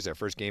played, I think it's their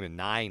first game in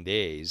 9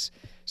 days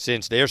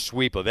since their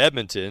sweep of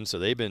Edmonton, so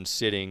they've been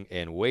sitting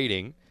and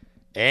waiting.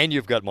 And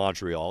you've got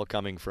Montreal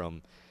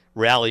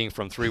rallying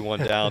from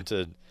 3-1 down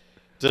to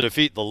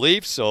defeat the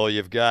Leafs, so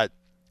you've got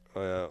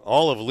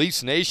all of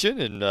Leafs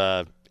Nation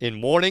in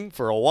mourning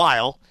for a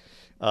while.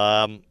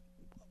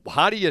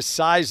 How do you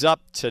size up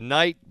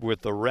tonight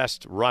with the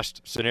rust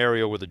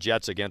scenario with the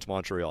Jets against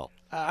Montreal?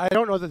 I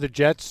don't know that the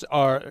Jets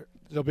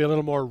there'll be a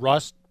little more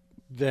rust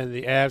than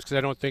the Avs because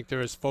I don't think they're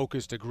as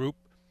focused a group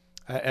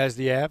as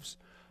the Avs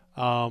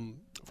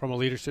from a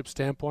leadership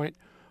standpoint.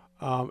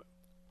 On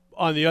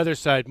the other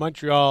side,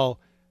 Montreal,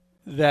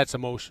 that's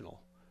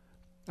emotional.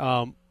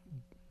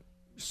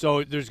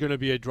 So there's going to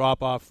be a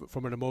drop-off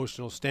from an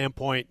emotional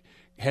standpoint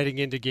heading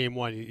into Game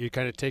 1. You're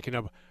kind of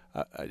taking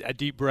a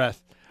deep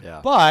breath.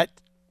 Yeah. But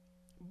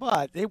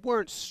they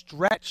weren't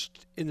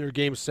stretched in their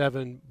Game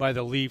 7 by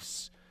the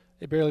Leafs.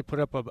 They barely put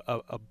up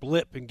a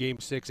blip in Game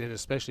 6 and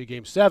especially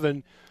Game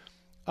 7.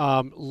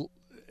 The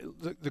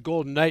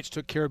Golden Knights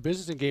took care of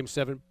business in Game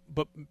 7,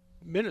 but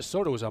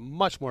Minnesota was a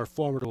much more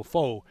formidable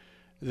foe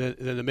than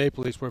the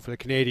Maple Leafs were for the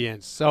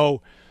Canadiens.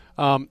 So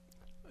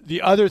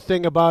the other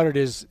thing about it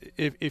is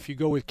if you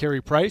go with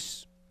Carey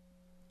Price,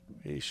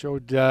 he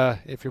showed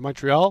if you're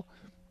Montreal,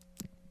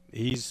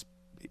 he's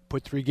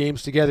put 3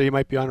 games together, he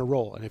might be on a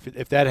roll. And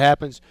if that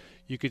happens,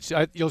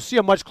 you'll see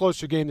a much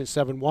closer game than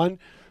 7-1.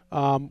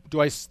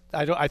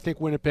 I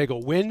think Winnipeg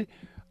will win,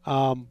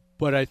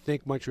 but I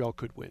think Montreal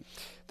could win.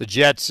 The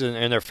Jets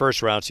in their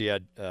first rounds, he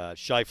had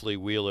Scheifele,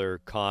 Wheeler,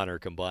 Connor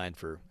combined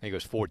for, I think it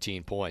was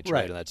 14 points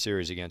right in that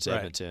series against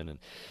Edmonton. And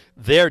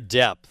their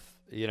depth,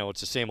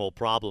 it's the same old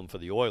problem for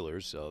the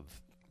Oilers of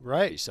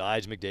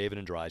besides McDavid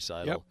and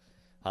Draisaitl,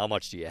 how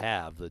much do you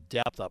have? The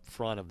depth up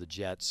front of the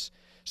Jets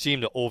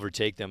seemed to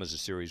overtake them as the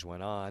series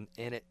went on.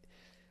 And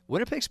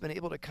Winnipeg's been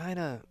able to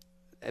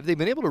have they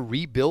been able to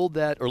rebuild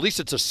that? Or at least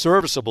it's a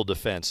serviceable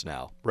defense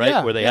now, right?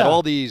 Yeah, where they had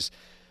all these,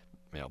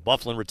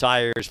 Bufflin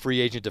retires,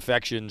 free agent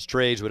defections,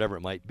 trades, whatever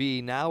it might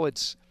be. Now are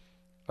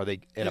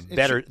they at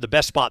the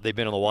best spot they've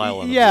been in a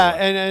while?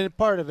 And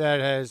part of that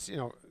has,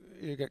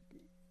 you got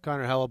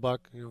Connor Hellebuck,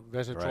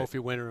 Vezina Trophy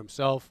winner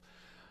himself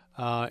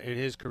in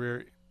his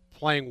career,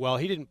 playing well.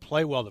 He didn't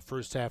play well the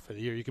first half of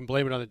the year. You can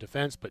blame it on the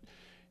defense, but,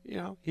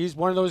 he's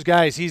one of those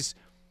guys. He's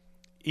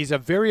a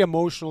very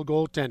emotional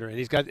goaltender, and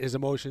he's got his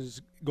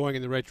emotions going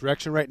in the right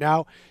direction right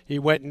now. He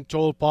went and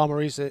told Paul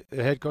Maurice, the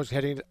head coach,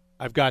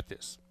 I've got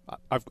this.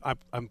 I've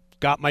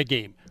got my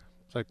game.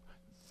 It's like,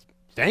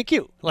 thank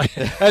you. Like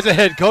as a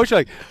head coach,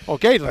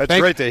 okay, that's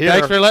great to hear.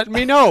 Thanks for letting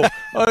me know.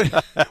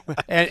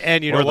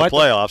 and you know what? The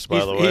playoffs,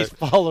 by the way. He's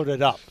followed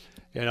it up,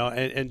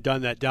 and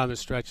done that down the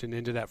stretch and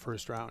into that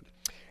first round.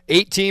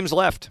 8 teams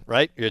left,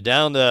 right? You're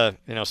down to,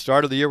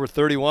 start of the year with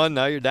 31.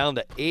 Now you're down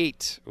to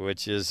 8,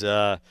 which is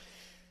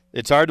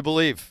it's hard to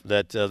believe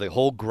that the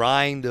whole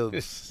grind of,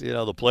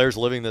 the players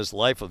living this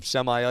life of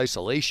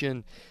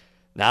semi-isolation.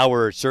 Now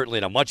we're certainly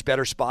in a much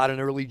better spot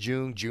in early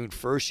June. June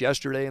 1st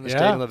yesterday in the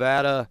state of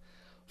Nevada.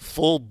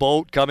 Full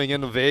boat coming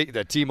into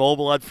the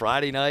T-Mobile on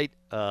Friday night.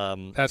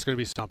 That's going to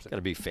be something. Going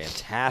to be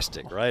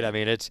fantastic, right? I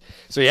mean,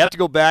 so you have to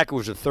go back. It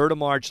was the 3rd of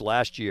March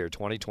last year,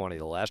 2020,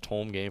 the last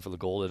home game for the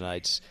Golden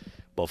Knights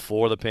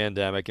before the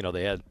pandemic.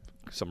 They had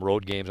some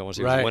road games. I want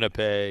to say it was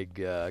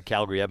Winnipeg,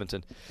 Calgary,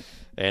 Edmonton.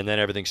 And then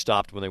everything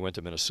stopped when they went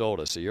to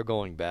Minnesota. So you're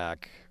going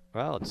back,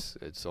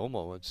 it's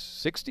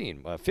almost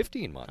 15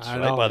 months,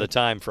 right? By the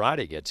time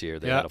Friday gets here,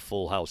 they had a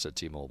full house at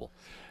T-Mobile.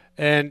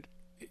 And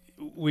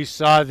we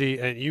saw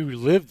and you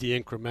lived the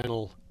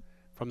incremental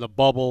from the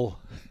bubble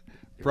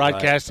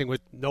broadcasting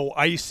with no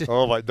ice.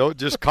 Oh my! No,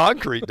 just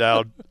concrete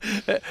down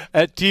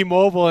at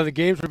T-Mobile, and the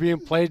games were being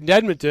played in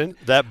Edmonton.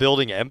 That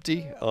building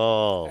empty.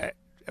 Oh,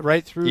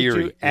 right through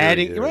eerie, to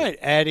adding eerie.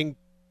 adding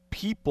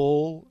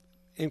people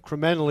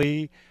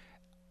incrementally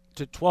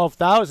to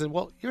 12,000.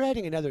 Well, you're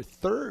adding another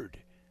third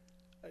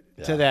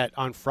to that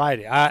on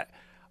Friday.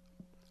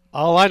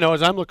 All I know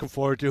is I'm looking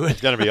forward to it.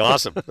 It's going to be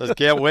awesome. I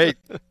can't wait.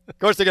 Of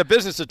course, they got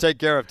business to take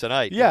care of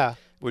tonight. Yeah, it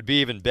would be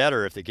even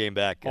better if they came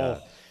back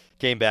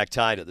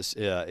tied at this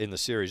in the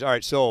series. All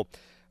right, so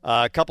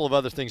a couple of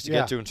other things to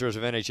get to in terms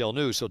of NHL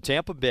news. So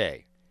Tampa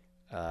Bay,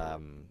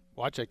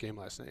 watch that game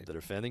last night. The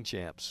defending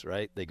champs,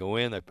 right? They go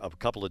in a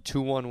couple of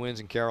 2-1 wins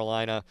in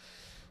Carolina.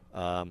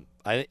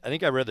 I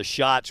think I read the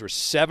shots were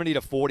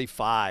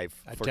 70-45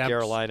 for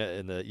Carolina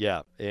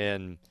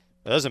and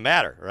it doesn't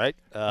matter, right?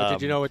 But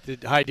did you know what the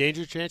high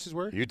danger chances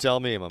were? You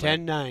tell me, my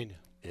man. 10-9.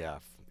 Yeah.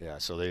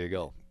 So there you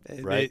go.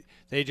 Right.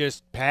 They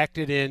just packed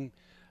it in.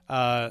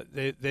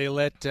 They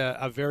let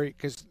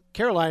because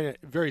Carolina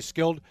very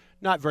skilled,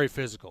 not very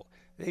physical.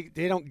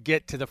 They don't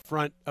get to the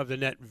front of the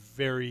net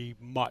very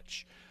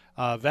much.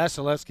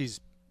 Vasilevsky's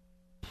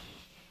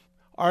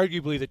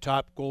arguably the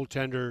top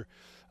goaltender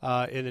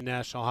in the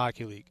National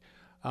Hockey League.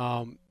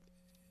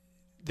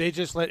 They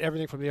just let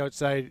everything from the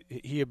outside.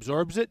 He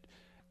absorbs it.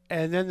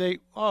 And then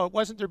it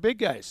wasn't their big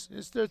guys.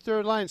 It's their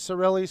third line.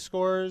 Cirelli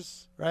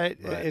scores, right?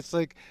 It's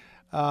like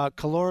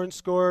Killorn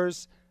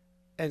scores,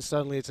 and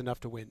suddenly it's enough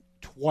to win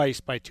twice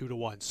by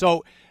 2-1.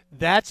 So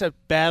that's a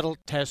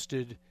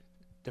battle-tested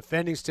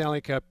defending Stanley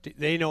Cup.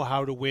 They know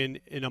how to win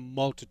in a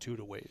multitude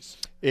of ways.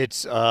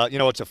 It's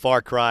it's a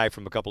far cry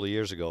from a couple of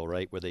years ago,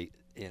 right? Where they,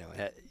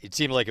 it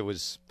seemed like it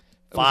was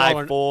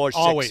 5-4,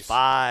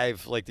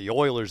 6-5, like the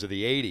Oilers of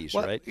the '80s,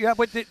 right? Yeah,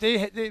 but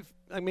they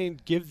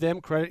give them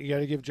credit. You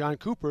got to give John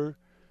Cooper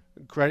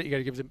credit. You got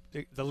to give them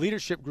the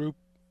leadership group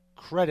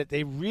credit.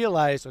 They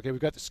realized, okay, we've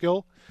got the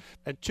skill.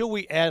 Until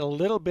we add a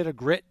little bit of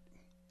grit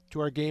to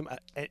our game,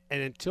 and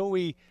until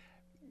we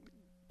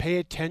pay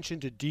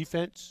attention to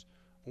defense,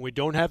 when we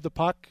don't have the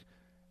puck,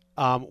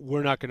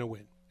 we're not going to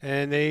win.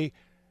 And they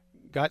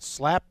got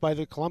slapped by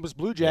the Columbus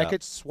Blue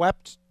Jackets,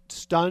 swept,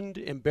 stunned,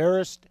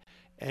 embarrassed.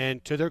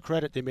 And to their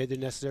credit, they made the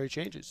necessary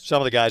changes.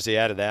 Some of the guys they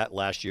added that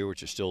last year,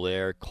 which are still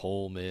there,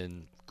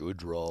 Coleman,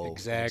 Goodrow.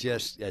 Exactly.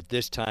 Just at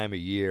this time of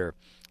year,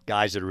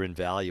 guys that are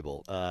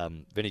invaluable.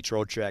 Vinny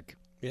Trocheck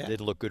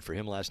didn't look good for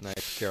him last night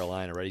for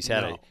Carolina, right? He's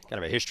had a kind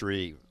of a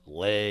history,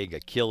 leg,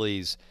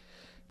 Achilles,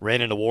 ran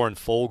into Warren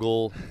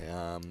Fogle.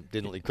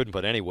 He couldn't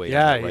put any weight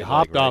on the right he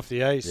hopped leg, off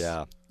the ice.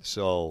 Yeah.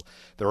 So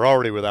they're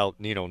already without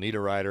Nino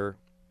Niederreiter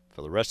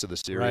for the rest of the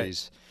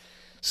series.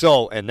 Right.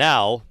 So, and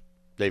now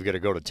they've got to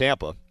go to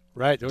Tampa.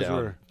 Right, those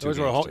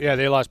were home. Yeah,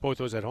 they lost both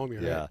those at home.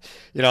 Yeah,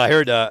 I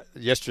heard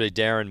yesterday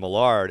Darren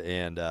Millard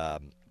and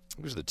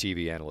who's the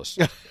TV analyst,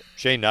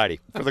 Shane Knighty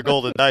for the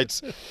Golden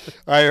Knights.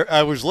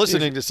 I was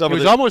listening to some. He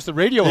was almost the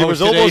radio host. He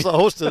was almost the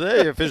host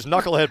today. If his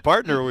knucklehead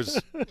partner was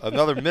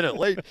another minute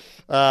late,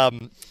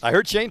 I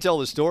heard Shane tell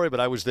the story, but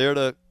I was there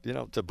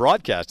to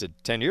broadcast it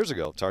 10 years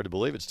ago. It's hard to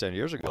believe it's 10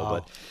 years ago,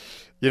 wow.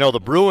 But the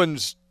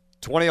Bruins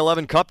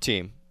 2011 Cup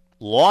team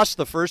lost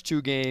the first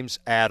two games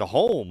at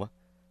home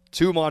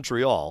to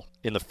Montreal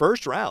in the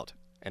first round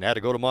and had to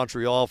go to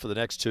Montreal for the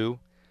next two.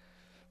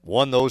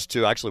 Won those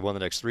two, actually won the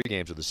next three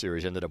games of the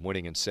series, ended up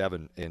winning in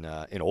 7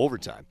 in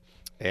overtime.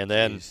 And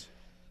then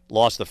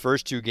lost the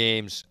first two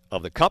games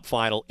of the Cup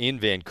final in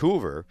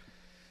Vancouver.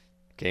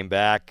 Came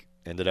back,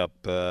 ended up,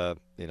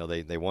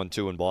 they won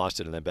 2 in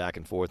Boston and then back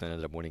and forth and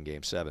ended up winning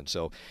Game 7.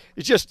 So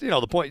it's just,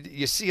 the point,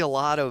 you see a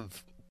lot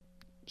of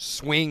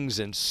swings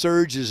and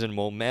surges in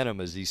momentum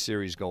as these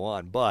series go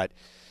on, but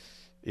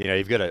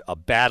you've got a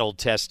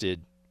battle-tested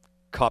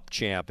Cup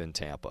champ in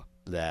Tampa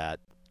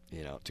that,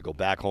 to go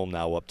back home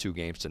now up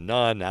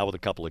 2-0 now with a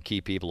couple of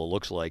key people, it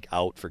looks like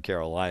out for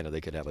Carolina, they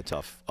could have a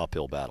tough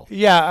uphill battle.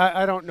 Yeah,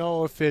 I don't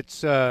know if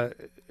it's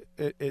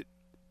it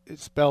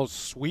spells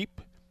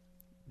sweep,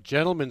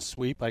 gentleman's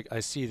sweep. I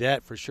see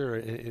that for sure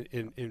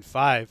in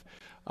 5.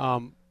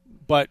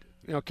 But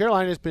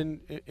Carolina's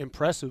been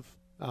impressive,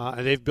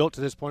 and they've built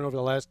to this point over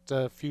the last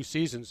few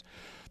seasons.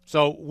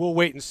 So we'll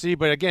wait and see.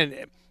 But again,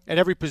 at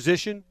every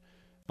position,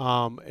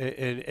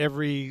 and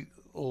every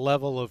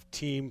level of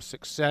team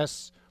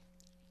success,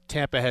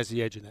 Tampa has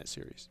the edge in that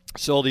series.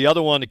 So the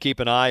other one to keep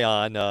an eye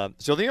on,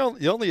 so the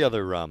only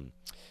other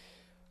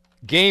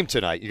game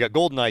tonight, you got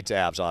Golden Knights,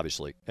 Avs,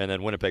 obviously, and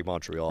then Winnipeg,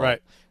 Montreal.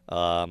 Right.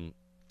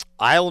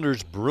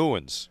 Islanders,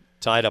 Bruins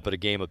tied up at a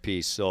game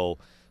apiece. So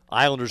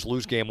Islanders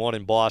lose Game 1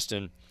 in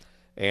Boston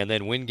and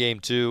then win Game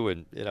 2.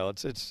 And,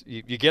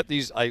 you get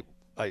these. I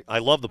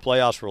love the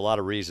playoffs for a lot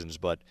of reasons,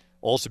 but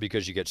also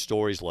because you get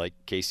stories like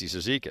Casey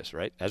Cizikas,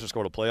 right? Hasn't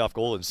scored a playoff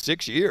goal in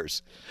 6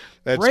 years.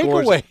 And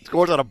breakaway.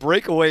 Scores on a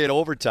breakaway in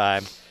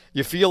overtime.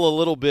 You feel a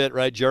little bit,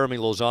 right? Jeremy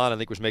Lauzon, I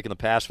think, was making the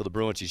pass for the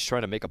Bruins. He's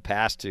trying to make a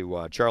pass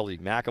to Charlie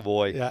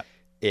McAvoy. Yeah.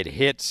 It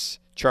hits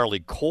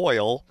Charlie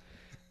Coyle.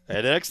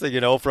 And the next thing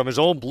you know, from his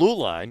own blue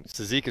line,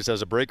 Cizikas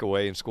has a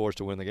breakaway and scores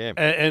to win the game.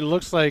 And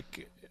looks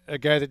like a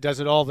guy that does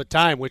it all the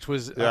time, which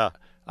was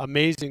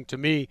amazing to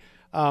me.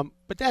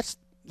 But that's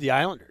the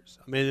Islanders.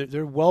 I mean,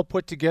 they're well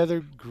put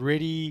together,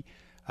 gritty.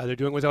 They're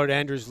doing without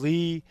Anders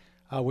Lee,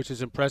 which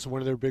is impressive,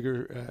 one of their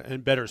bigger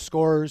and better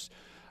scorers.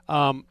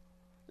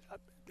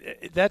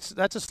 That's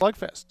a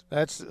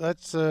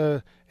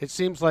slugfest. It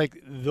seems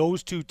like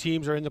those two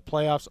teams are in the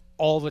playoffs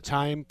all the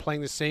time,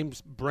 playing the same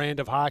brand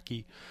of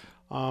hockey,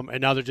 and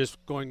now they're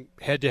just going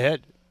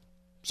head-to-head.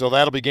 So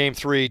that'll be Game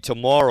 3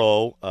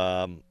 tomorrow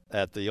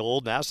at the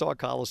old Nassau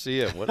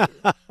Coliseum.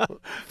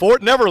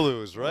 Fort Never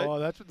Lose, right? Oh,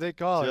 that's what they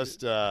call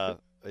it.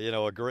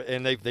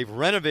 And they've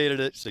renovated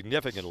it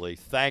significantly,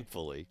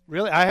 thankfully.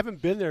 Really? I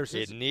haven't been there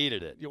since. It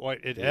needed it.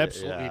 It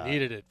absolutely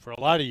needed it for a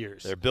lot of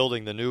years. They're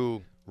building the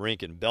new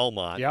rink in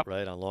Belmont,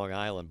 right on Long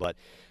Island. But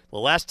the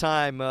last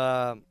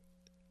time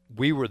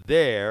we were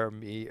there,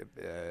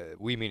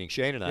 we meaning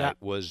Shane and I,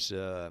 was,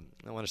 I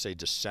want to say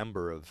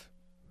December of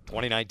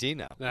 2019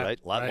 now, right?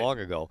 A lot long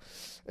ago.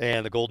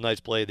 And the Golden Knights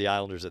played the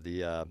Islanders at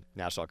the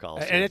Nassau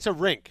Coliseum. And it's a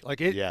rink.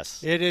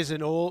 Yes. It is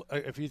an old,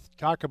 if you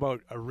talk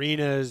about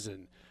arenas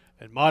and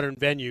modern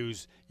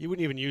venues, you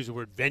wouldn't even use the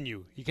word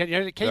venue. You can't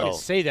even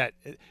say that.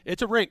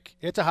 It's a rink.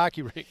 It's a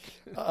hockey rink.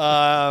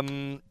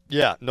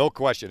 Yeah, no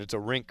question. It's a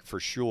rink for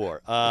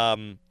sure.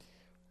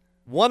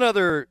 One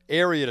other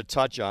area to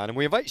touch on,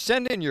 and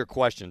send in your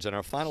questions. In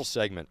our final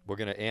segment, we're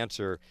going to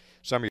answer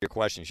some of your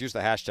questions. Use the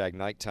hashtag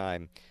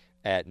nighttime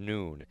at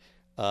noon.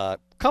 A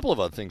couple of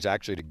other things,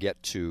 actually, to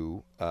get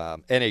to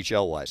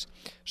NHL-wise.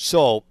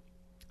 So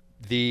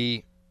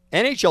the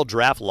NHL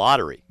Draft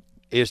Lottery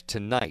is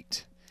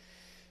tonight.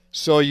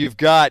 So you've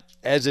got,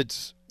 as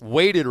it's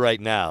weighted right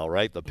now,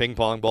 right, the ping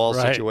pong ball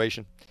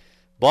situation,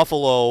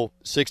 Buffalo,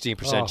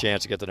 16%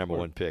 chance to get the number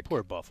one pick.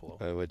 Poor Buffalo.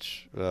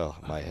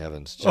 My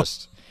heavens,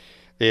 just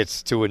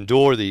it's to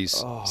endure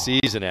these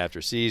season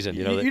after season.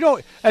 You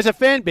don't, as a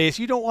fan base,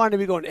 you don't want to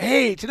be going,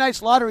 hey,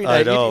 tonight's lottery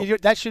night. I know.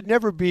 That should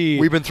never be.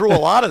 We've been through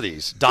a lot of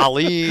these.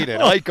 Dahlin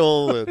and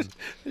Eichel. And,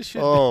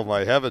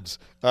 my heavens.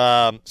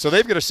 So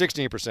they've got a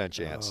 16%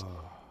 chance.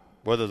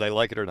 Whether they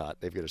like it or not,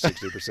 they've got a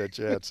 60%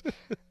 chance.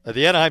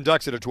 The Anaheim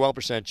Ducks at a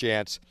 12%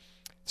 chance.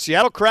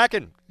 Seattle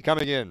Kraken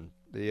coming in.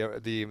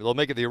 They'll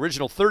make it the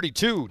original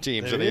 32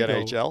 teams in the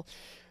NHL.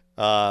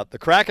 The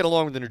Kraken,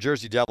 along with the New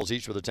Jersey Devils,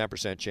 each with a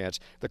 10% chance.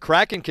 The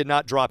Kraken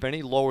cannot drop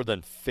any lower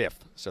than 5th,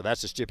 so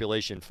that's a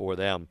stipulation for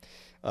them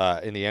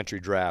in the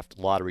entry draft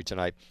lottery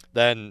tonight.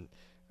 Then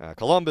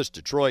Columbus,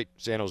 Detroit,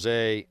 San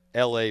Jose,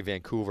 L.A.,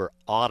 Vancouver,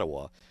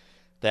 Ottawa.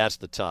 That's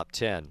the top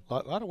 10. A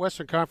lot of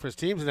Western Conference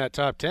teams in that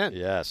top 10.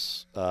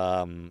 Yes.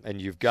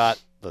 And you've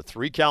got the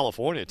 3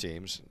 California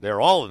teams. They're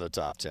all in the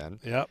top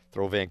 10. Yep.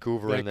 Throw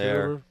Vancouver in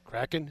there.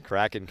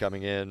 Kraken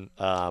coming in.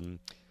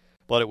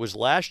 But it was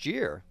last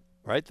year,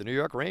 right? The New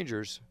York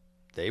Rangers,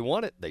 they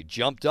won it. They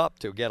jumped up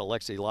to get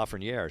Alexis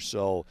Lafreniere.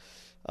 So,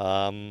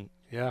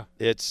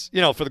 it's,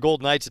 for the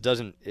Golden Knights, it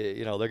doesn't,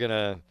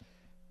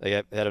 they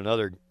had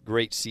another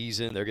great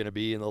season. They're going to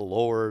be in the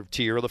lower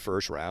tier of the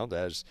first round,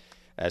 as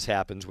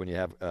happens when you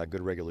have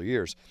good regular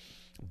years.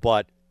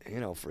 But,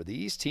 for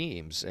these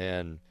teams,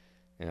 and,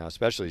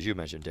 especially as you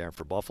mentioned, Darren,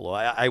 for Buffalo,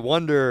 I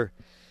wonder,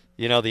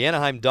 the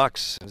Anaheim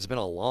Ducks, it's been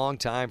a long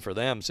time for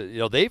them. So,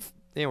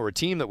 they were a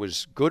team that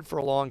was good for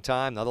a long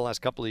time. Now the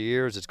last couple of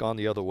years, it's gone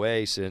the other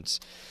way since,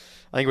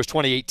 I think it was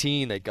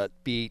 2018, they got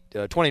beat.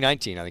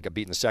 2019, I think, got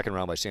beat in the second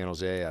round by San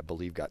Jose. I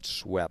believe got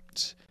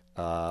swept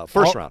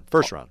first round.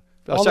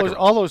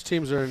 All those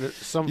teams are in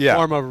some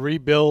form of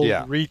rebuild,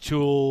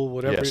 retool,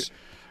 whatever. Yes.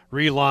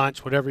 Relaunch,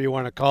 whatever you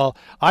want to call.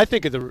 I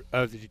think of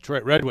the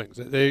Detroit Red Wings.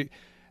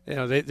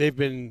 They've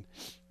been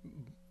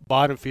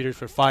bottom feeders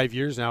for 5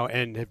 years now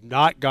and have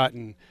not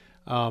gotten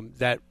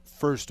that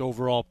first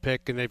overall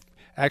pick, and they've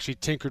actually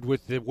tinkered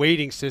with the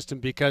weighting system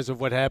because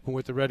of what happened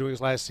with the Red Wings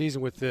last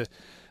season with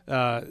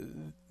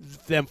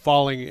them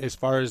falling as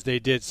far as they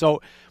did.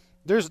 So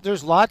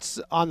there's lots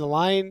on the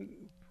line,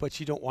 but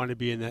you don't want to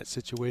be in that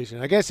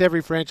situation. I guess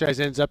every franchise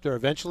ends up there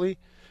eventually.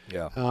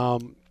 Yeah.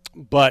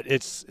 But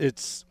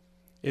it's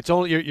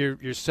only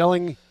you're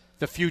selling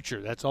the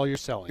future. That's all you're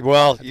selling.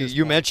 Well,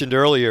 you mentioned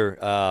earlier,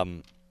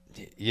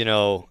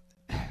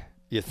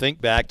 you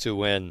think back to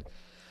when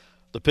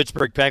the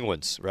Pittsburgh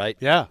Penguins, right?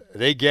 Yeah.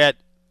 They get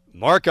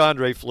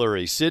Marc-Andre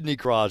Fleury, Sidney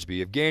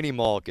Crosby, Evgeny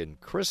Malkin,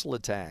 Chris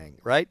Letang,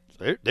 right?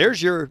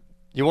 There's your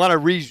 – you want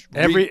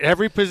to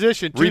every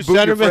position.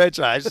 Reboot your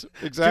franchise.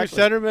 Exactly.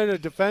 2 centermen, a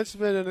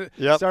defenseman,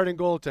 and a starting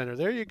goaltender.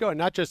 There you go.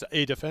 Not just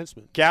a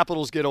defenseman.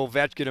 Capitals get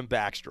Ovechkin and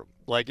Backstrom.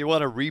 Like, you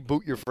want to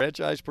reboot your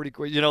franchise pretty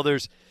quick.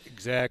 There's –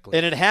 Exactly.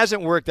 And it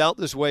hasn't worked out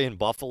this way in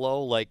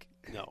Buffalo. Like,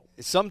 no.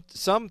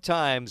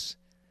 Sometimes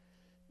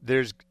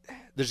there's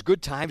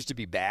good times to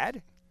be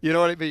bad. You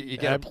know what I mean? You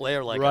get a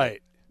player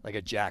like like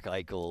a Jack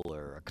Eichel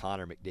or a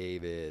Connor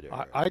McDavid.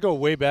 I go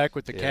way back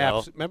with the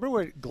Caps. Remember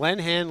when Glenn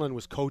Hanlon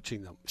was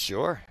coaching them?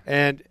 Sure.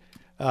 And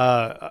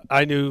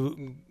I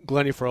knew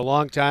Glenny for a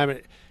long time.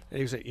 And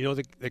he was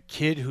like, the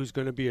kid who's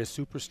going to be a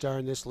superstar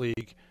in this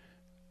league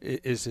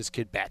is this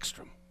kid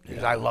Backstrom.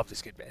 Yeah. I love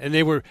this kid. And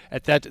they were,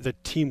 the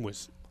team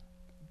was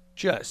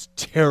just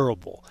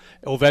terrible.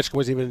 Ovechkin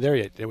wasn't even there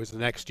yet. It was the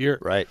next year.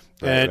 Right.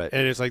 And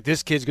it's like,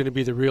 this kid's going to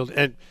be the real –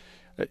 and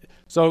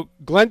So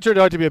Glenn turned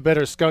out to be a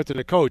better scout than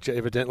a coach,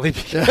 evidently,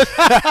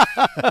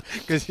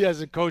 because he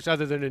hasn't coached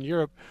other than in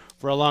Europe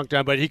for a long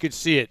time. But he could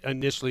see it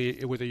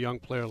initially with a young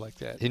player like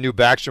that. He knew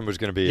Backstrom was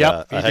going to be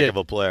a heck of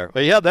a player.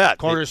 But he had that.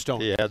 Cornerstone.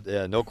 He had,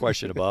 no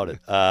question about it.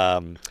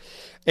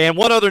 And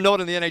one other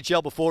note in the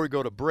NHL before we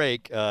go to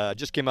break,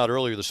 just came out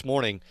earlier this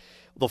morning,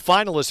 the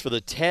finalists for the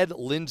Ted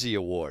Lindsay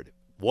Award.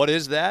 What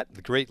is that?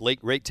 The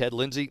great Ted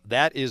Lindsay.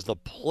 That is the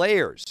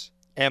Players'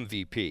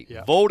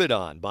 MVP, voted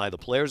on by the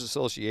Players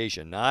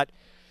Association, not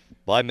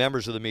by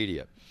members of the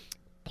media.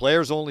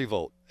 Players only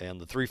vote. And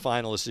the 3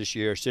 finalists this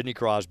year, Sidney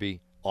Crosby,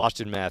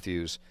 Austin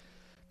Matthews,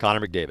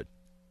 Connor McDavid.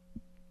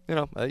 You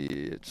know, I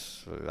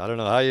don't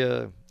know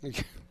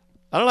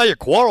how you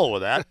quarrel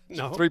with that.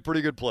 No. 3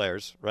 pretty good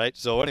players, right?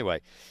 So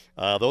anyway,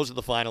 those are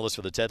the finalists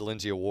for the Ted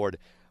Lindsay Award,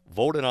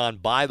 voted on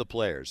by the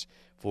players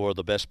for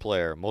the best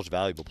player, most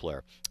valuable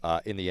player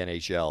in the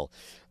NHL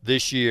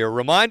this year.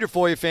 Reminder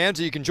for you fans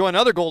that you can join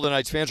other Golden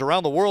Knights fans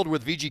around the world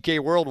with VGK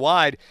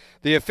Worldwide,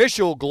 the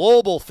official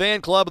global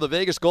fan club of the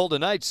Vegas Golden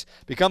Knights.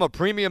 Become a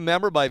premium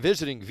member by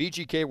visiting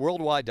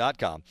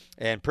VGKWorldwide.com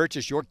and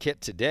purchase your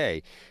kit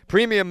today.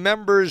 Premium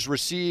members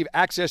receive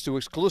access to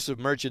exclusive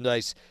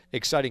merchandise,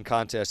 exciting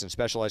contests, and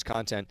specialized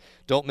content.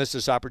 Don't miss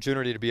this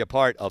opportunity to be a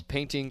part of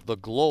Painting the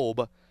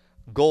Globe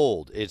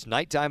Gold. It's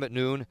nighttime at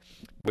noon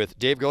with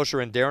Dave Gosher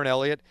and Darren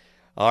Elliott.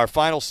 Our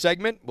final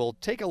segment, we'll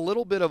take a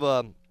little bit of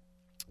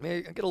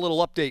get a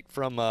little update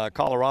from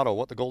Colorado,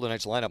 what the Golden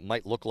Knights lineup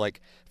might look like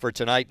for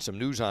tonight. Some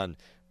news on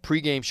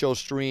pregame show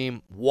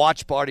stream,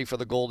 watch party for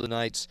the Golden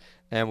Knights,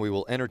 and we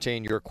will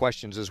entertain your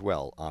questions as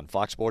well on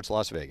Fox Sports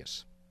Las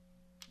Vegas.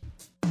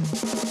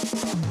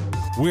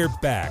 We're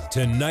back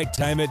to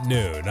Nighttime at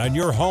Noon on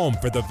your home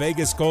for the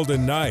Vegas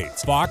Golden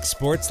Knights, Fox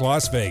Sports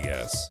Las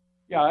Vegas.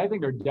 Yeah, I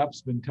think our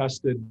depth's been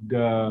tested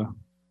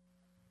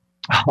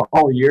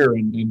all year,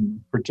 and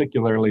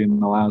particularly in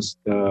the last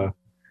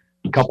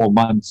couple of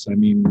months. I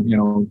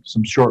mean,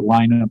 some short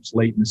lineups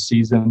late in the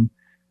season.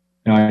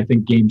 I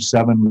think Game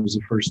 7 was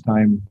the first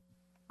time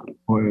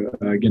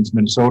against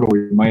Minnesota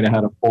we might have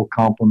had a full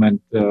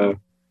complement of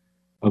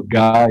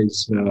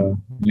guys,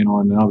 and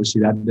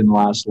obviously that didn't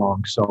last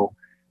long. So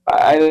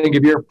I think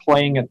if you're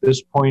playing at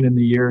this point in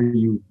the year,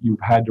 you've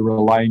had to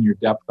rely on your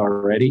depth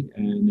already,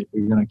 and if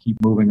you're going to keep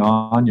moving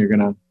on, you're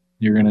going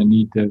to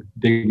need to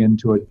dig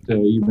into it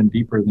even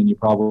deeper than you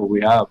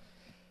probably have.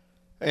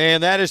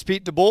 And that is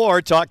Pete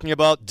DeBoer talking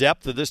about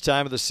depth at this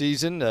time of the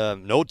season.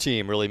 No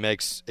team really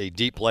makes a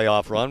deep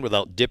playoff run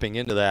without dipping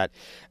into that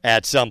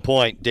at some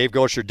point. Dave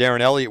Gosher, Darren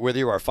Elliott with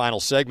you, our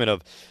final segment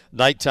of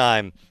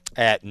Nighttime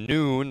at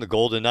Noon. The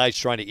Golden Knights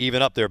trying to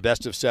even up their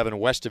best-of-7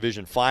 West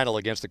Division final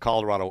against the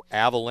Colorado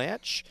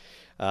Avalanche.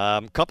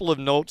 Couple of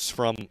notes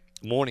from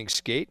Morning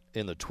Skate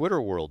in the Twitter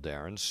world,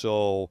 Darren.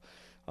 So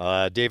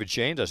David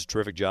Shane does a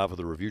terrific job for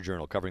the Review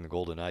Journal covering the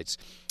Golden Knights.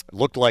 It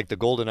looked like the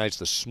Golden Knights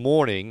this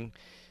morning,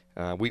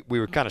 we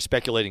were kind of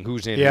speculating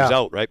who's in, who's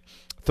out, right?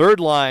 Third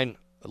line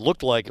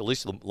looked like, at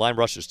least the line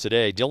rushes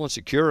today, Dylan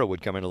Sikura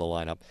would come into the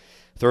lineup.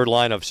 Third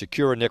line of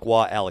Sikura, Nick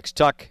Waugh, Alex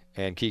Tuch,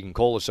 and Keegan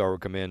Colasar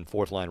would come in.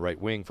 Fourth line right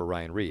wing for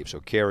Ryan Reeves.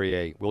 So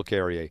Will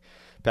Carrier,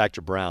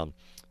 Patrick Brown,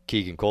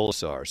 Keegan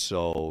Colasar.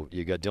 So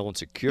you got Dylan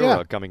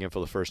Sikura coming in for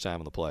the first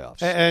time in the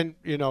playoffs. And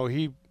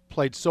he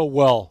played so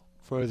well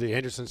for the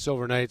Henderson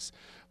Silver Knights.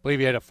 I believe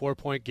he had a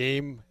 4-point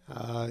game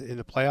in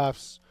the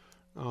playoffs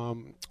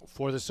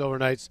for the Silver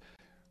Knights.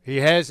 He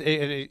has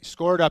and he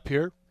scored up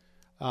here.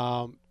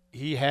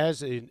 He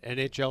has an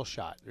NHL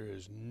shot. There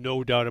is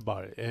no doubt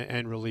about it,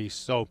 and release.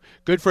 So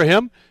good for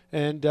him,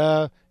 and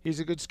he's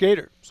a good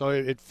skater. So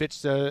it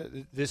fits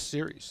this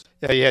series.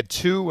 Yeah, he had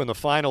 2 in the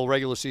final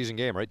regular season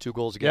game, right? 2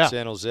 goals against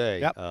San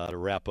Jose to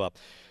wrap up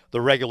the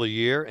regular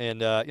year.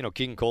 And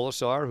Keegan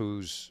Colasar,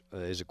 who's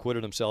has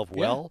acquitted himself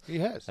well. He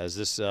has. As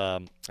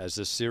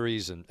this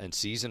series and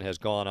season has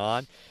gone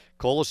on.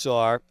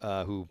 Colasar,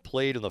 who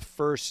played in the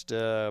first,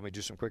 let me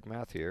do some quick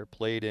math here,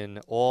 played in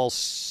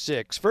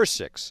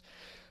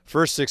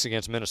first six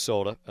against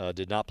Minnesota,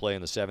 did not play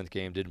in the 7th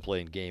game, didn't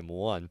play in Game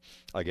 1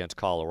 against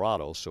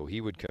Colorado, so he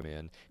would come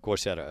in. Of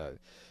course, had a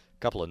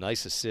couple of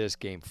nice assists.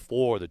 Game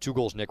 4, the 2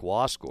 goals Nick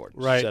Waugh scored,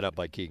 set up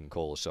by Keegan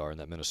Colasar in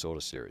that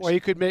Minnesota series. Well, he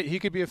could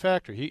be a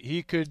factor.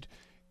 He could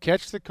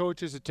catch the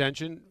coach's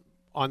attention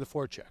on the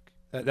forecheck.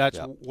 That's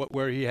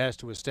where he has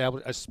to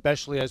establish,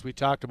 especially as we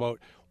talked about,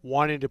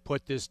 wanting to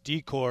put this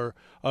decor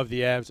of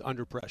the Avs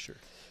under pressure.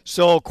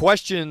 So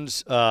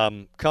questions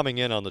coming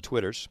in on the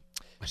Twitters.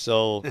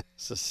 So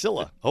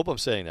Cecilia, hope I'm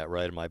saying that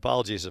right, and my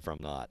apologies if I'm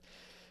not,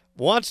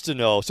 wants to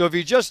know, so if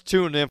you just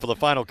tuned in for the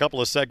final couple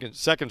of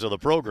seconds of the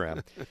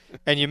program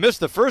and you missed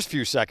the first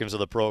few seconds of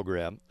the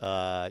program,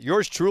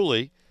 yours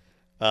truly,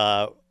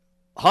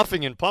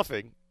 huffing and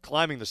puffing,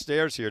 climbing the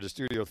stairs here to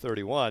Studio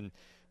 31,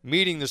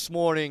 meeting this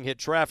morning, hit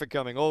traffic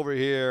coming over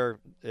here.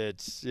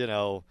 It's,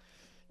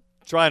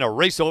 trying to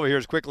race over here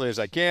as quickly as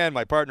I can.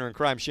 My partner in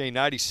crime, Shane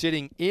Knighty,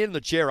 sitting in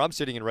the chair I'm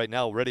sitting in right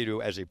now, ready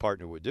to, as a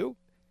partner would do,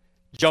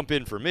 jump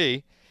in for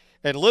me,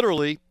 and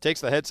literally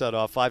takes the headset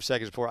off 5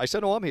 seconds before. I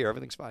said, "Oh, I'm here.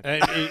 Everything's fine."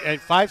 And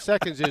 5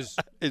 seconds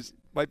is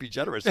might be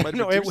generous. It might have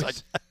No, been it 2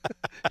 was.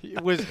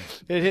 seconds.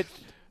 It hit.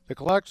 The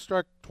clock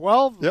struck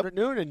 12 Yep. at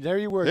noon, and there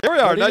you were. Here we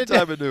are, ready to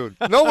nighttime at noon.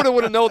 No one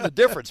would have known the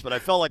difference, but I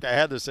felt like I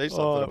had to say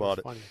something that about was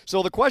it. funny.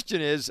 So the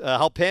question is,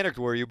 how panicked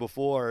were you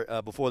before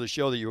the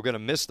show that you were going to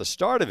miss the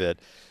start of it?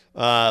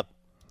 And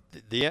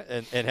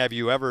have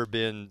you ever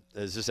been?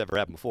 Has this ever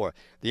happened before?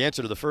 The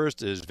answer to the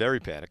first is very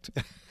panicked.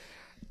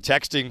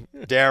 Texting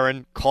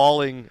Darren,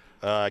 calling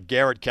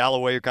Garrett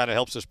Calloway, who kind of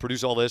helps us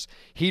produce all this.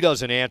 He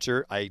doesn't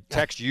answer. I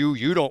text you,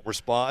 you don't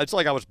respond. It's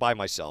like I was by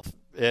myself.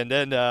 And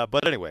then,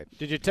 but anyway.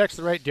 Did you text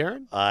the right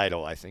Darren?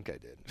 I think I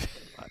did.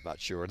 I'm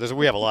not sure.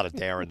 We have a lot of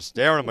Darrens.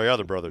 Darren and my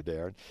other brother,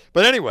 Darren.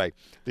 But anyway,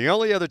 the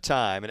only other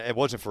time, and it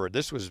wasn't for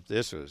this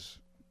was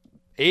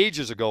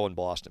ages ago in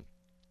Boston,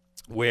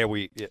 where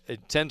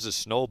it tends to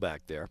snow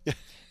back there,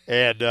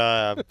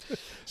 and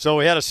so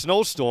we had a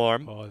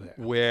snowstorm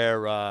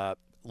where.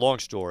 Long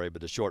story,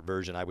 but the short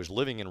version, I was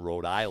living in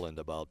Rhode Island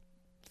about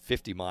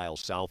 50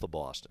 miles south of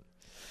Boston.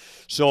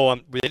 So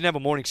we didn't have a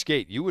morning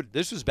skate.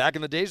 This was back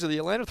in the days of the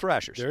Atlanta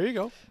Thrashers. There you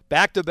go.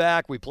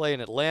 Back-to-back, we play in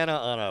Atlanta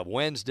on a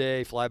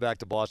Wednesday, fly back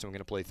to Boston. We're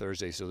going to play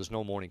Thursday, so there's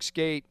no morning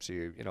skate.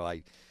 So,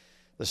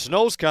 the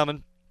snow's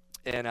coming,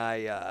 and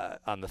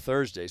on the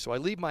Thursday. So I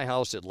leave my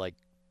house at like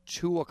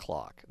 2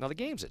 o'clock. Now, the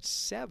game's at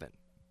 7,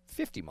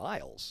 50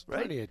 miles,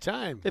 right? Plenty of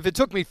time. If it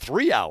took me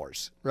 3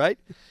 hours, right?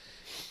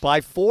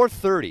 By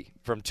 4:30,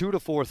 from 2 to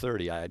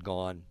 4:30, I had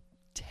gone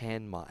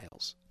 10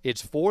 miles.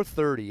 It's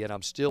 4:30, and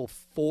I'm still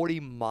 40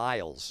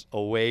 miles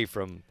away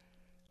from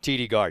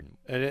TD Garden.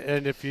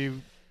 And if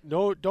you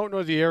don't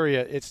know the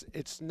area,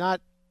 it's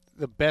not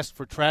the best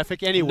for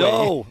traffic anyway.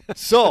 No.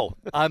 So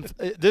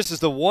this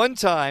is one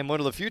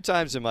of the few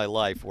times in my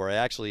life where I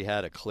actually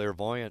had a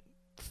clairvoyant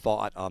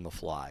thought on the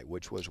fly,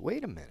 which was,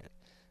 wait a minute,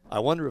 I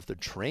wonder if the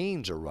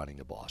trains are running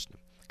to Boston.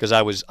 Because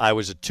I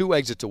was 2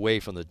 exits away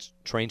from the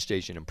train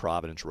station in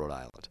Providence, Rhode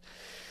Island.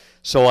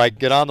 So I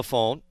get on the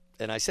phone,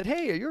 and I said,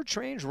 hey, are your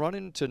trains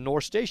running to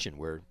North Station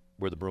where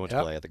the Bruins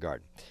play at the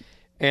Garden?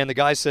 And the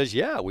guy says,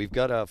 yeah, we've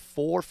got a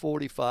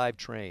 4:45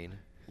 train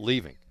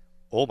leaving.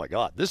 Oh, my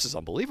God, this is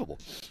unbelievable.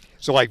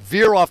 So I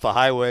veer off the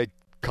highway,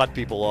 cut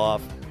people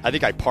off. I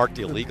think I parked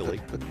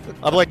illegally.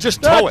 I'm like,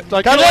 just tow it.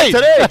 Like kind of like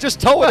today. Just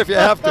tow it if you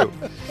have to.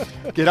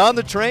 Get on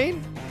the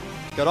train.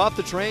 Got off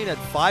the train at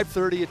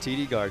 5:30 at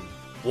TD Garden.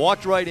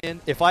 Walked right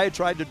in. If I had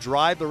tried to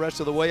drive the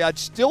rest of the way, I'd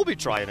still be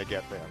trying to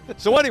get there.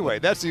 So anyway,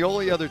 that's the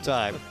only other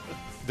time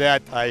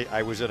that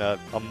I was in a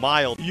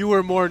mild. You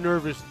were more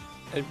nervous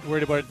and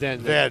worried about it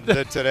then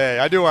than today.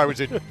 I knew I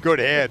was in good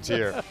hands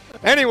here.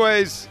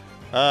 Anyways,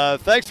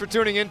 thanks for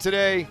tuning in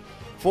today.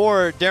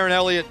 For Darren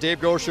Elliott,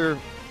 Dave Gosher,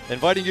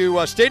 inviting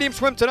you Stadium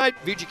Swim tonight,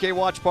 VGK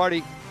Watch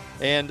Party,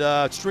 and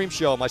stream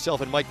show,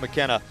 myself and Mike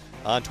McKenna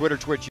on Twitter,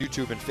 Twitch,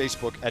 YouTube, and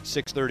Facebook at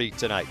 6:30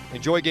 tonight.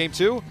 Enjoy Game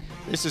 2.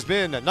 This has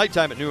been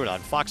Nighttime at Noon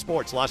on Fox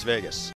Sports Las Vegas.